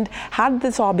friend? How did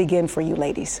this all begin for you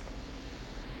ladies?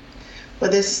 Well,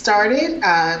 this started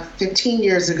 15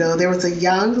 years ago. There was a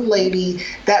young lady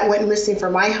that went missing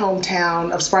from my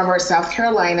hometown of Spartanburg, South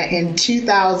Carolina in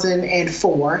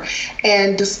 2004.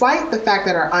 And despite the fact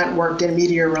that our aunt worked in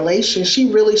media relations,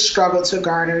 she really struggled to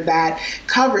garner that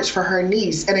coverage for her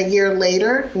niece. And a year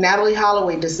later, Natalie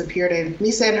Holloway disappeared. And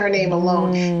me saying her name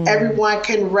alone, everyone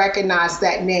can recognize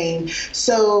that name.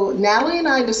 So Natalie and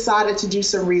I decided to do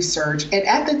some research. And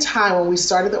at the time when we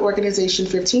started the organization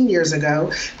 15 years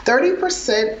ago, 30%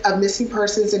 of missing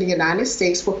persons in the United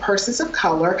States were persons of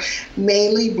color,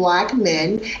 mainly Black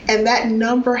men, and that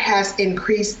number has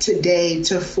increased today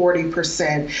to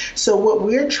 40%. So what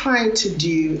we're trying to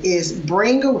do is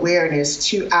bring awareness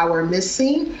to our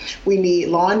missing. We need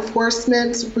law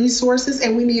enforcement resources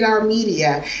and we need our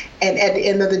media. And at the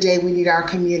end of the day, we need our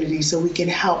community so we can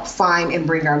help find and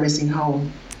bring our missing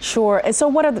home. Sure. And so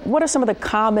what are some of the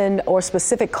common or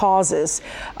specific causes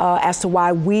as to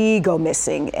why we go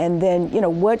missing? And then,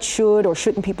 what should or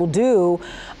shouldn't people do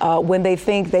when they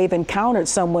think they've encountered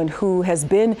someone who has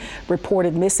been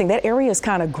reported missing? That area is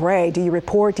kind of gray. Do you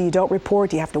report? Do you don't report?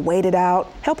 Do you have to wait it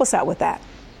out? Help us out with that.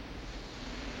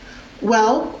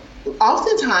 Well,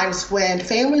 oftentimes when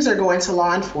families are going to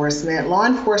law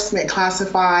enforcement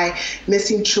classify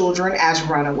missing children as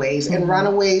runaways, and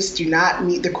runaways do not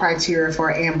meet the criteria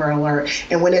for an Amber Alert.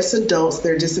 And when it's adults,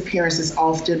 their disappearance is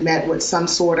often met with some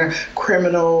sort of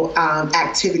criminal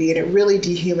activity, and it really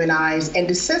dehumanizes and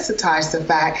desensitizes the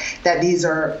fact that these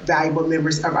are valuable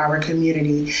members of our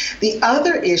community. The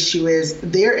other issue is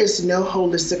there is no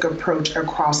holistic approach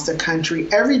across the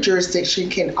country. Every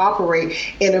jurisdiction can operate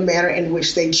in a manner in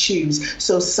which they choose choose.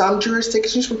 So some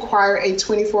jurisdictions require a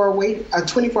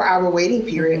 24-hour waiting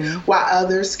period, while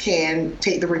others can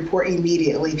take the report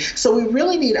immediately. So we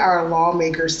really need our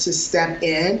lawmakers to step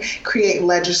in, create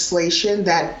legislation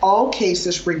that all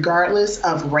cases, regardless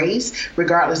of race,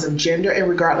 regardless of gender, and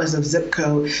regardless of zip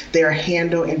code, they're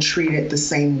handled and treated the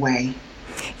same way.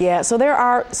 Yeah, so there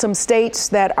are some states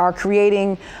that are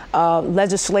creating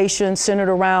legislation centered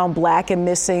around Black and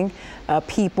missing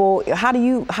people. How do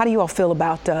you all feel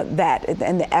about that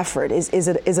and the effort? Is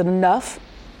it enough?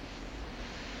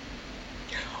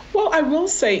 Well, I will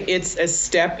say it's a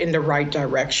step in the right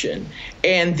direction.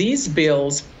 And these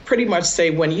bills pretty much say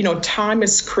when, time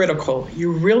is critical,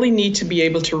 you really need to be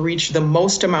able to reach the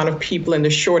most amount of people in the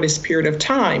shortest period of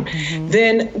time,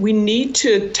 then we need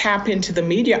to tap into the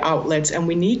media outlets and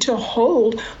we need to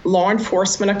hold law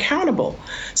enforcement accountable.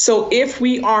 So if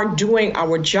we aren't doing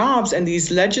our jobs and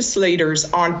these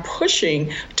legislators aren't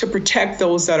pushing to protect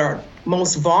those that are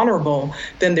most vulnerable,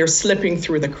 then they're slipping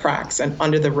through the cracks and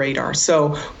under the radar.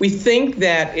 So we think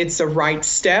that it's a right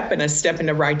step and a step in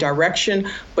the right direction,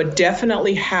 but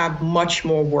definitely have much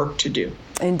more work to do.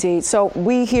 Indeed. So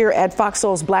we here at Fox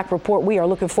Soul's Black Report, we are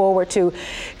looking forward to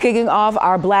kicking off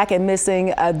our Black and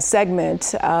Missing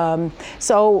segment.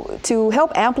 So to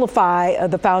help amplify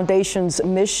the Foundation's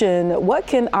mission, what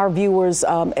can our viewers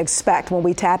expect when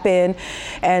we tap in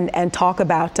and talk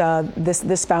about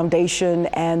this foundation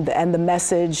and the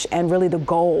message and really the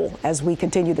goal as we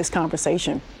continue this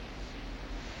conversation?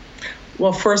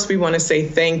 Well, first, we want to say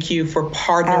thank you for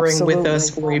partnering with us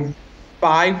for a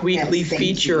bi-weekly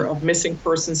feature of missing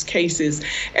persons cases.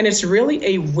 And it's really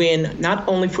a win, not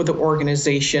only for the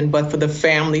organization, but for the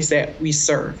families that we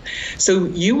serve. So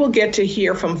you will get to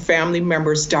hear from family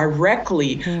members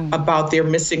directly about their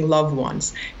missing loved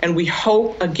ones. And we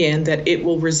hope, again, that it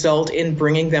will result in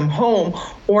bringing them home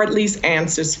or at least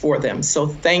answers for them. So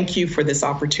thank you for this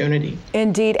opportunity.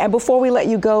 Indeed. And before we let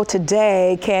you go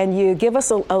today, can you give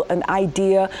us an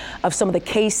idea of some of the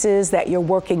cases that you're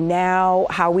working now,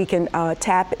 how we can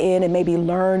tap in and maybe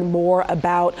learn more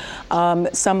about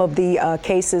some of the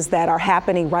cases that are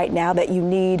happening right now that you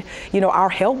need, our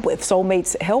help with,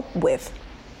 Soulmates help with?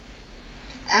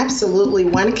 Absolutely.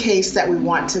 One case that we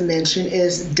want to mention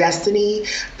is Destiny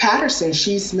Patterson.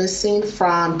 She's missing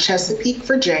from Chesapeake,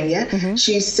 Virginia.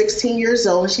 She's 16 years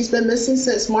old and she's been missing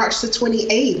since March the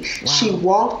 28th. Wow. She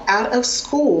walked out of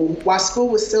school while school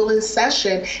was still in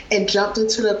session and jumped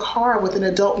into the car with an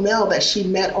adult male that she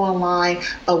met online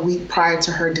a week prior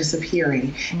to her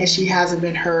disappearing. And she hasn't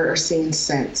been heard or seen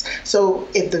since. So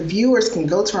if the viewers can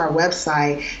go to our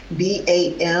website,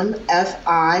 bamfi.org,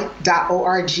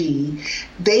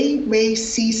 they may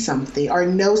see something or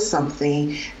know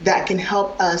something that can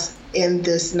help us in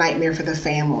this nightmare for the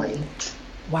family.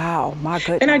 Wow, my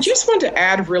goodness. And I just want to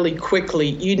add really quickly,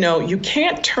 you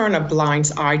can't turn a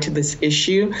blind eye to this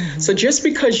issue. So just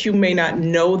because you may not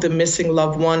know the missing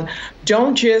loved one,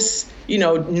 don't just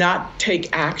not take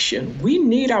action. We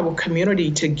need our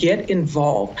community to get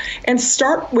involved and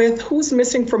start with who's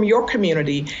missing from your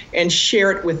community and share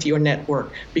it with your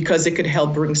network because it could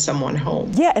help bring someone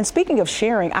home. Yeah, and speaking of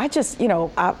sharing, I just,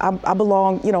 I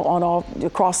belong, on all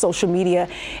across social media,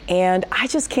 and I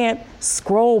just can't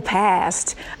scroll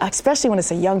past, especially when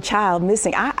it's a young child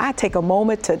missing. I take a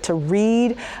moment to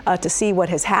read, to see what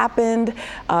has happened,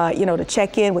 to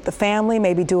check in with the family,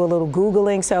 maybe do a little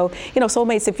Googling. So,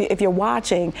 Soulmates, if you're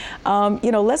watching,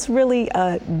 let's really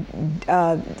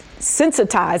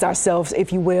sensitize ourselves,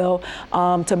 if you will,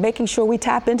 to making sure we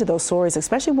tap into those stories,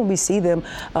 especially when we see them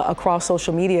across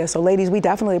social media. So ladies, we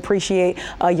definitely appreciate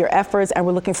your efforts, and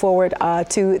we're looking forward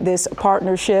to this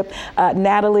partnership.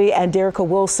 Natalie and Derica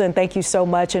Wilson, thank you so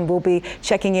much, and we'll be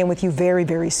checking in with you very,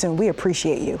 very soon. We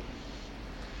appreciate you.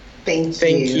 Thank you.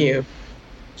 Thank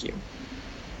you.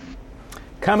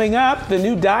 Coming up, the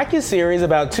new docuseries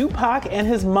about Tupac and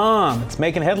his mom. It's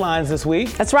making headlines this week.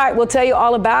 That's right. We'll tell you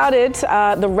all about it.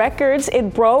 The records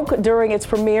it broke during its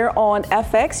premiere on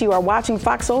FX. You are watching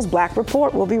Fox Soul's Black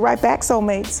Report. We'll be right back,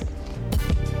 Soulmates.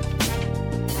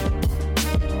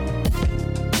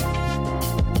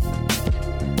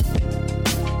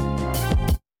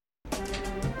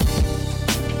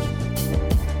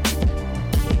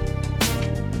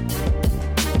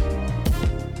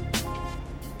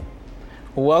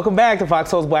 Welcome back to Fox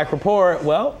Soul's Black Report.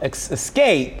 Well,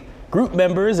 Escape, group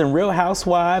members and Real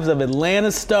Housewives of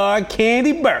Atlanta star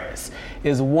Kandi Burruss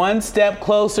is one step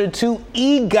closer to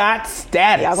EGOT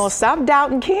status. Y'all gonna stop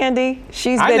doubting Candy.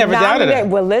 She's I been never doubted her.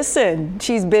 Well, listen,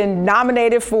 she's been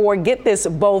nominated for, get this,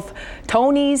 both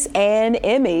Tonys and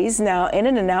Emmys. Now, in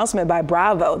an announcement by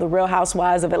Bravo, the Real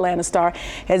Housewives of Atlanta star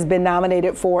has been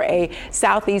nominated for a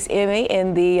Southeast Emmy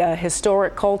in the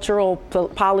historic, cultural,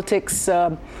 politics,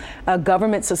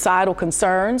 government, societal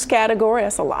concerns category.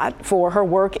 That's a lot. For her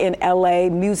work in LA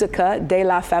Musica de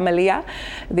la Familia.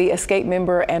 The Escape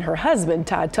member and her husband,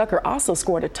 Todd Tucker, also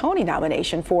scored a Tony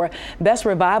nomination for Best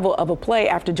Revival of a Play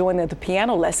after joining the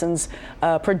Piano Lessons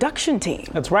production team.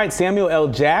 That's right. Samuel L.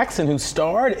 Jackson, who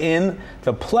starred in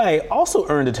the play, also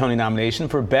earned a Tony nomination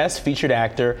for Best Featured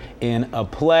Actor in a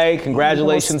Play.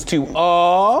 Congratulations to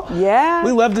all. Yeah.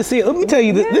 We love to see it. Let me tell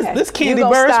you, this Candy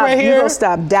Burris right here. You're going to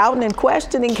stop doubting and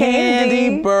questioning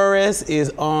Candy Burris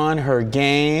is on her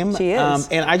game. She is.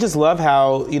 And I just love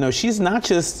how, she's not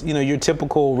just, your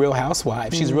typical Real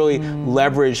Housewife. She's really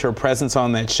leveraged her presence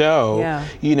on that show,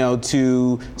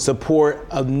 to support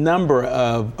a number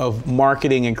of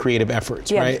marketing and creative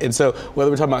efforts, right? And so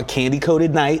whether we're talking about Candy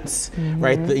Coated Nights,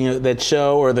 right? That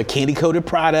show, or the Candy Coated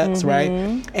products, right?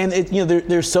 And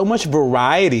there's so much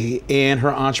variety in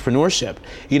her entrepreneurship,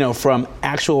 from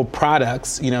actual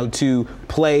products, to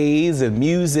plays and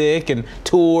music and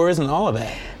tours and all of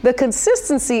that. The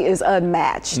consistency is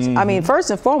unmatched. I mean,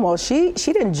 first and foremost, she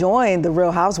didn't join the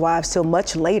Real Housewives till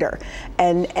much later.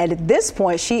 And at this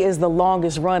point, she is the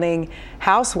longest running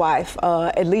housewife,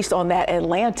 at least on that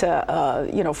Atlanta,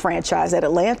 franchise, that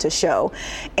Atlanta show.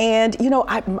 And,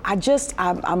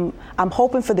 I'm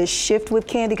hoping for this shift with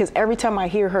Candy, because every time I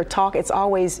hear her talk, she's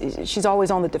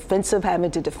always on the defensive,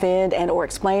 having to defend and or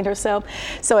explain herself.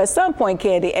 So at some point,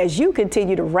 Candy, as you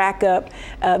continue to rack up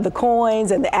the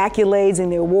coins and the accolades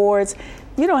and the awards,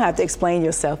 you don't have to explain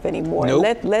yourself anymore.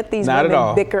 Nope, let these not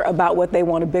women bicker about what they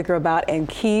want to bicker about and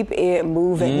keep it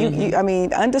moving.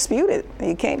 Undisputed.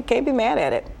 You can't be mad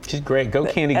at it. She's great. Go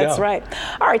Candy, go. That's right.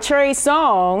 All right, Trey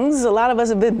Songz. A lot of us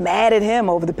have been mad at him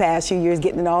over the past few years,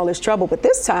 getting in all this trouble. But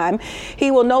this time, he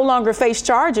will no longer face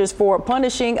charges for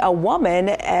punching a woman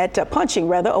at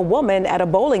a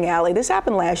bowling alley. This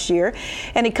happened last year,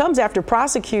 and he comes after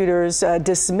prosecutors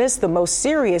dismissed the most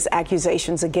serious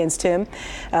accusations against him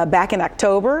back in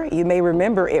October. You may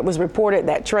remember it was reported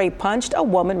that Trey punched a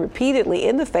woman repeatedly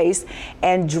in the face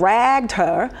and dragged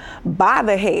her by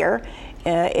the hair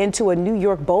into a New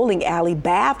York bowling alley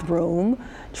bathroom.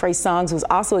 Trey Songz was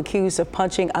also accused of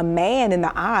punching a man in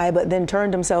the eye, but then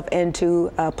turned himself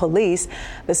into police.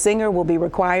 The singer will be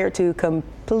required to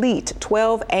complete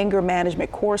 12 anger management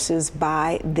courses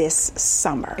by this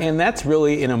summer. And that's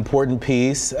really an important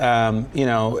piece.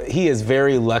 He is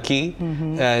very lucky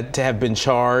to have been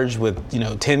charged with,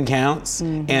 10 counts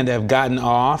and have gotten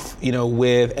off,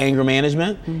 with anger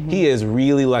management. He is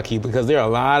really lucky, because there are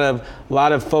a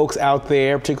lot of folks out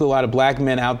there, particularly a lot of black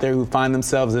men out there, who find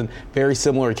themselves in very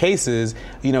similar cases,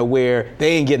 where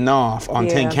they ain't getting off on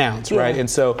 10 counts, right? And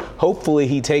so hopefully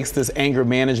he takes this anger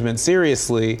management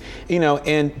seriously,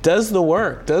 and does the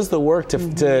work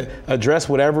to address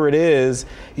whatever it is,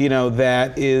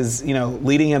 that is,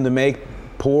 leading him to make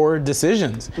poor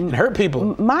decisions and hurt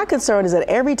people. My concern is that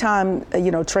every time,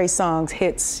 Trey Songz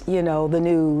hits, the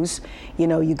news,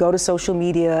 you go to social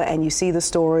media and you see the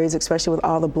stories, especially with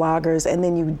all the bloggers, and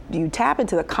then you tap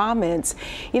into the comments.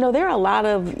 There are a lot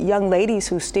of young ladies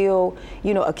who still,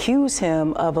 accuse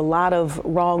him of a lot of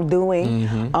wrongdoing,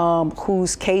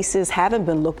 whose cases haven't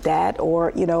been looked at,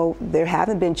 or, there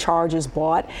haven't been charges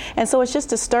brought. And so it's just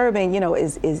disturbing,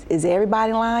 is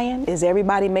everybody lying? Is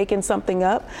everybody making something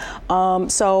up?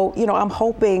 So, I'm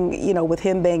hoping, with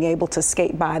him being able to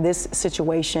skate by this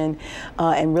situation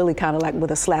and really kind of like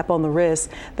with a slap on the wrist,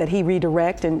 that he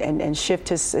redirect and shift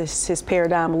his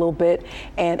paradigm a little bit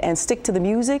and stick to the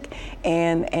music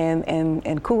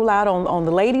and cool out on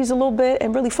the ladies a little bit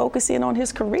and really focus in on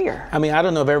his career. I mean, I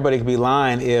don't know if everybody could be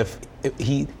lying if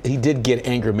he did get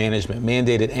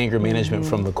mandated anger management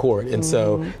from the court. And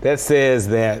so that says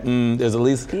that there's at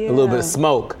least a little bit of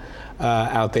smoke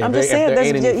out there. I'm just saying,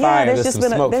 there's just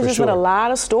been a lot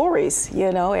of stories.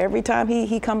 Every time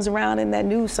he comes around in that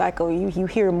news cycle, you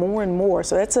hear more and more.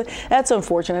 So that's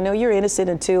unfortunate. I know you're innocent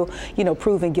until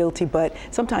proven guilty, but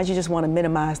sometimes you just want to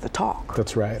minimize the talk.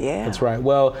 That's right. Yeah. That's right.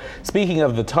 Well, speaking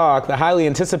of the talk, the highly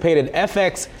anticipated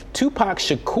FX Tupac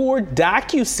Shakur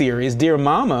docuseries Dear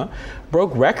Mama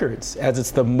broke records as it's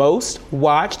the most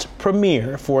watched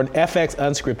premiere for an FX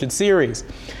unscripted series.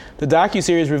 The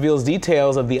docuseries reveals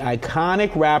details of the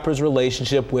iconic rapper's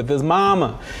relationship with his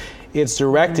mama. It's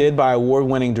directed by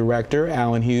award-winning director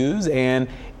Alan Hughes, and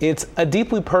it's a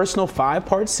deeply personal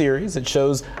 5-part series that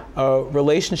shows a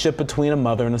relationship between a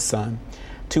mother and a son.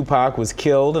 Tupac was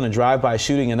killed in a drive-by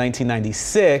shooting in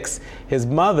 1996. His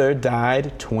mother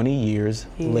died 20 years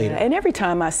later. And every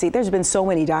time I see, there's been so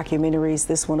many documentaries.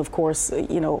 This one, of course,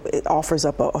 it offers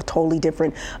up a totally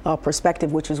different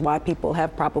perspective, which is why people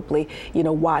have probably,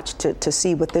 watched to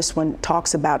see what this one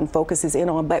talks about and focuses in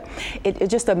on. But it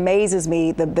just amazes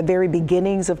me, the very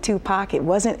beginnings of Tupac. It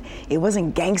wasn't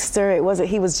gangster.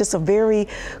 He was just a very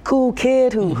cool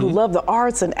kid who loved the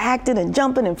arts and acting and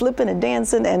jumping and flipping and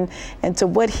dancing, and to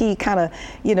what he kind of,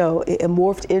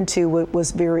 morphed into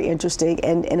was very interesting.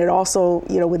 And it also,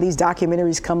 when these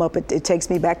documentaries come up, it takes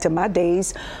me back to my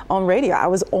days on radio. I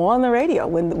was on the radio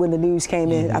when the news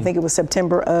came in. I think it was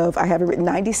September of, I have it written,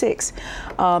 96,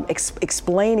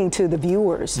 explaining to the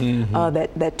viewers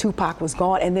that Tupac was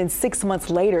gone. And then 6 months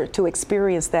later to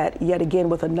experience that yet again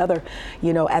with another,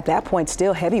 at that point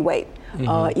still heavyweight.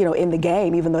 In the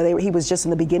game, even though he was just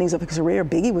in the beginnings of his career.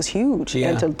 Biggie was huge,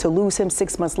 and to lose him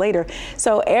 6 months later.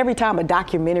 So every time a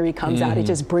documentary comes out, it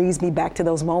just brings me back to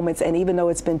those moments. And even though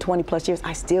it's been 20 plus years,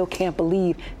 I still can't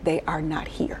believe they are not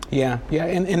here. Yeah.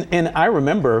 And I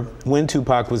remember when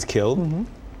Tupac was killed.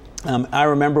 I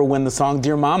remember when the song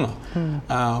Dear Mama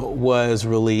was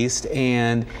released,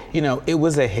 and it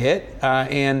was a hit.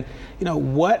 And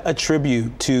what a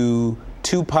tribute to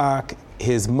Tupac,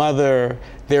 his mother,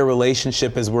 their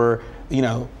relationship, as we're,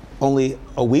 only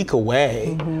a week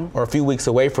away or a few weeks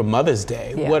away from Mother's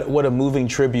Day. Yeah. What a moving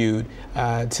tribute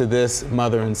to this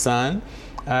mother and son.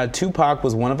 Tupac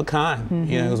was one of a kind.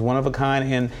 He was one of a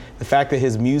kind, and the fact that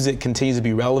his music continues to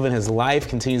be relevant, his life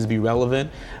continues to be relevant,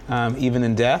 even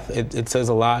in death, it says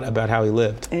a lot about how he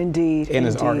lived. Indeed. And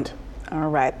his art. All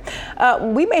right.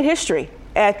 We made history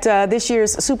at this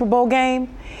year's Super Bowl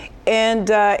game, and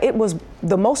it was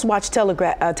the most watched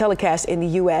telecast in the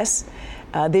U.S.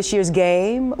 This year's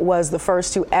game was the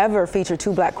first to ever feature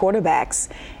two black quarterbacks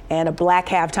and a black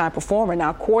halftime performer. Now,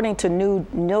 according to new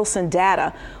Nielsen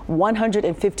data,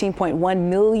 115.1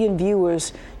 million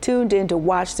viewers tuned in to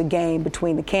watch the game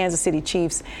between the Kansas City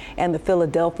Chiefs and the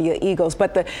Philadelphia Eagles.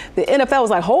 But the NFL was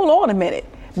like, hold on a minute,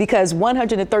 because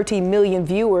 113 million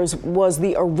viewers was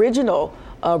the original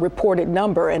reported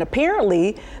number. And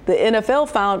apparently the NFL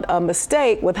found a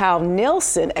mistake with how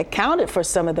Nielsen accounted for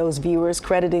some of those viewers,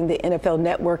 crediting the NFL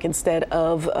network instead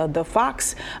of the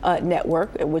Fox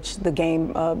network, which the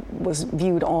game was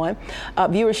viewed on.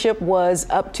 Viewership was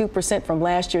up 2% from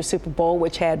last year's Super Bowl,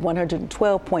 which had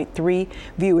 112.3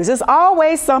 viewers. There's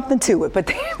always something to it, but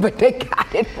they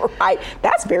got it right.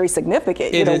 That's very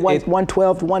significant.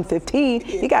 112 to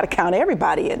 115, you got to count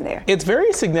everybody in there. It's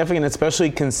very significant, especially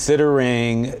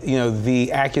considering the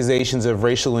accusations of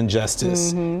racial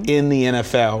injustice in the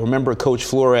NFL. Remember Coach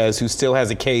Flores, who still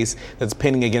has a case that's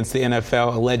pending against the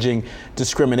NFL alleging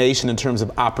discrimination in terms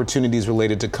of opportunities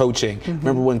related to coaching.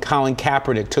 Remember when Colin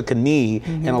Kaepernick took a knee,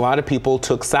 and a lot of people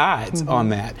took sides on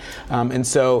that. And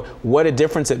so what a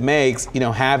difference it makes,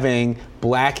 having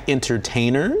black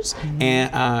entertainers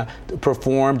and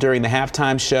perform during the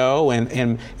halftime show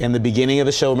and the beginning of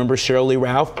the show. Remember Cheryl Lee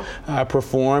Ralph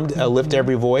performed Lift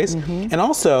Every Voice. And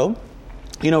also,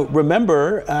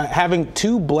 remember having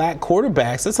two black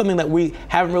quarterbacks. That's something that we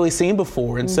haven't really seen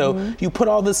before. And so you put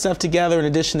all this stuff together in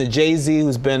addition to Jay-Z,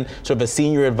 who's been sort of a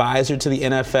senior advisor to the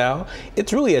NFL.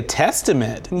 It's really a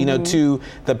testament, to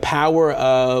the power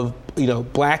of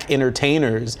black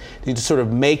entertainers to sort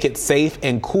of make it safe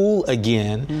and cool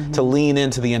again to lean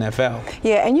into the NFL.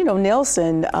 Yeah, and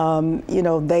Nielsen,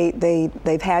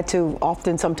 they've had to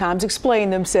often sometimes explain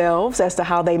themselves as to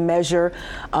how they measure,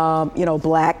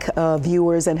 black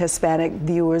viewers and Hispanic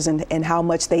viewers and how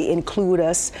much they include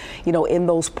us, in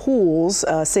those pools,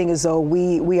 seeing as though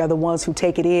we are the ones who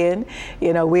take it in,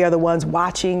 we are the ones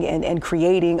watching and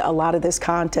creating a lot of this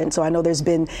content. So I know there's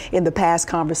been in the past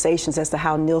conversations as to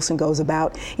how Nielsen goes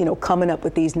about, coming up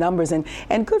with these numbers, and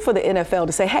good for the NFL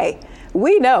to say, hey,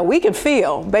 we know, we can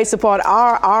feel based upon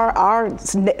our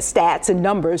stats and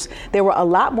numbers, there were a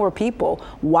lot more people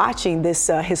watching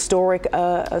this historic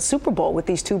Super Bowl with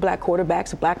these two black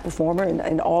quarterbacks, a black performer,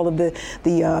 and all of the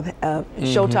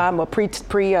Showtime or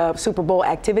pre Super Bowl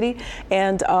activity.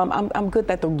 And I'm good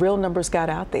that the real numbers got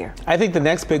out there. I think the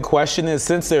next big question is,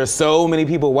 since there are so many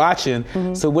people watching,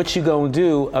 so what you gonna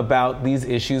do about these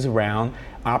issues around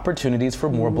opportunities for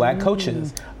more black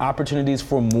coaches, opportunities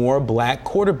for more black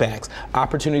quarterbacks,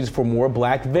 opportunities for more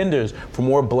black vendors, for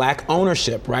more black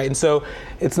ownership, right? And so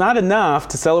it's not enough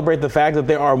to celebrate the fact that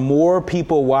there are more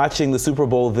people watching the Super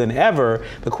Bowl than ever.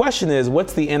 The question is,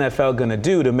 what's the NFL going to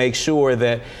do to make sure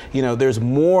that, there's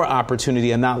more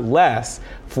opportunity and not less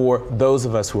for those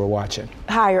of us who are watching?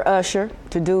 Hire Usher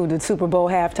to do the Super Bowl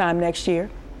halftime next year.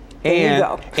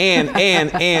 And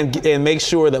make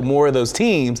sure that more of those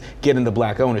teams get into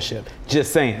Black ownership.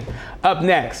 Just saying. Up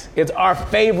next, it's our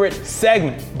favorite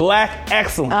segment, Black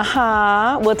Excellence.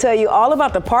 We'll tell you all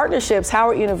about the partnerships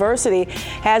Howard University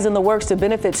has in the works to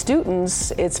benefit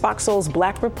students. It's Fox Soul's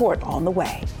Black Report on the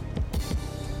way.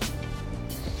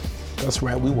 That's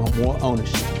right, we want more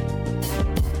ownership.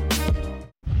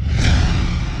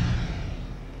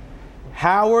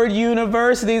 Howard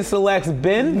University selects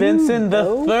Ben Vinson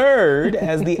III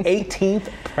as the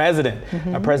 18th president.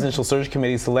 A presidential search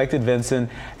committee selected Vinson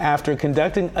after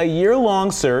conducting a year-long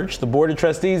search. The Board of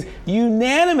Trustees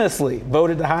unanimously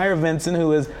voted to hire Vinson,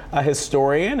 who is a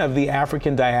historian of the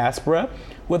African diaspora,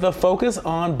 with a focus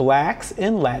on Blacks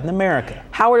in Latin America.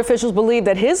 Howard officials believe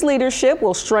that his leadership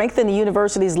will strengthen the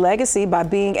university's legacy by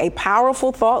being a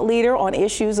powerful thought leader on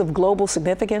issues of global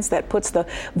significance that puts the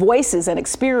voices and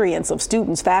experience of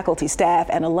students, faculty, staff,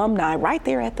 and alumni right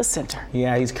there at the center.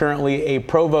 Yeah, he's currently a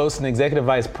provost and executive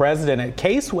vice president at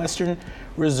Case Western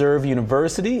Reserve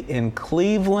University in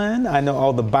Cleveland. I know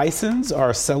all the Bisons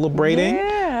are celebrating.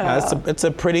 It's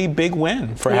a pretty big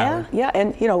win for Howard. Yeah,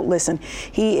 and listen,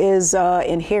 he is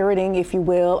inheriting, if you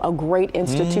will, a great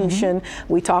institution.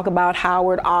 We talk about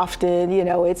Howard often.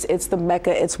 It's the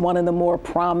Mecca. It's one of the more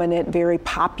prominent, very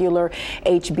popular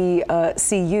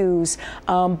HBCUs.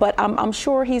 But I'm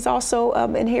sure he's also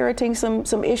inheriting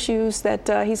some issues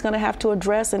that he's going to have to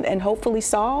address and hopefully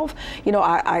solve.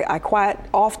 I quite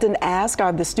often ask,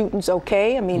 are the students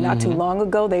okay? I mean, not too long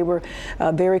ago, they were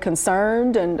very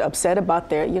concerned and upset about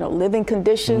their living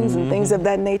conditions and things of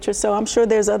that nature. So I'm sure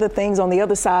there's other things on the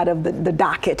other side of the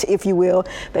docket, if you will,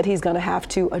 that he's going to have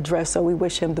to address. So we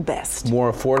wish him the best.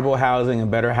 More affordable housing and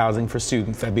better housing for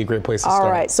students. That'd be a great place to start.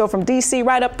 All right. So from D.C.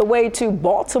 right up the way to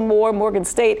Baltimore, Morgan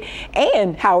State,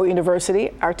 and Howard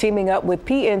University are teaming up with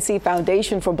PNC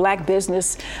Foundation for Black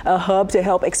Business Hub to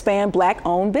help expand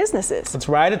Black-owned businesses. That's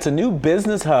right. It's a new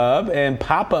business hub and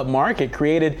pop-up market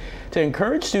created to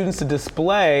encourage students to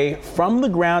display from the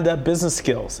ground up business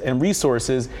skills and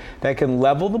resources that can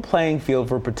level the playing field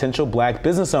for potential Black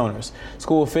business owners.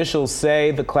 School officials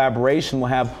say the collaboration will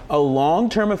have a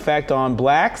long-term effect on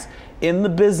Blacks in the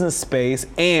business space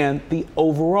and the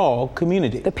overall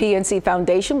community. The PNC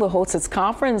Foundation will host its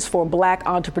conference for Black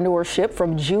entrepreneurship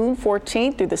from June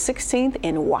 14th through the 16th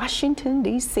in Washington,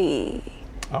 D.C.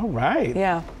 All right.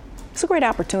 Yeah. It's a great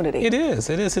opportunity. It is.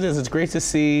 It's great to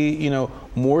see,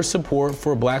 more support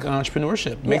for Black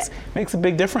entrepreneurship. Makes a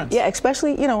big difference. Yeah,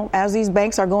 especially, as these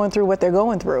banks are going through what they're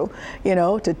going through,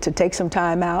 to take some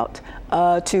time out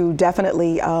to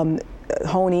definitely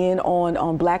hone in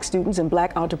on Black students and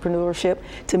Black entrepreneurship.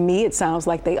 To me, it sounds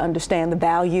like they understand the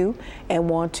value and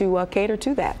want to cater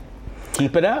to that.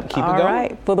 Keep it up. Keep it going. All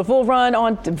right. For the full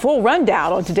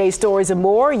rundown on today's stories and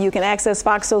more, you can access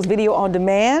Fox Soul's video on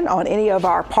demand on any of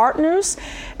our partners.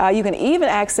 You can even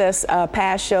access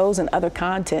past shows and other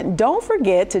content. Don't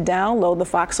forget to download the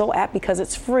Fox Soul app because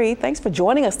it's free. Thanks for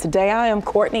joining us today. I am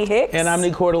Courtney Hicks. And I'm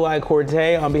Nicordelai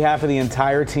Corte. On behalf of the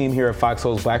entire team here at Fox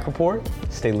Soul's Black Report,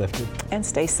 stay lifted. And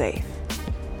stay safe.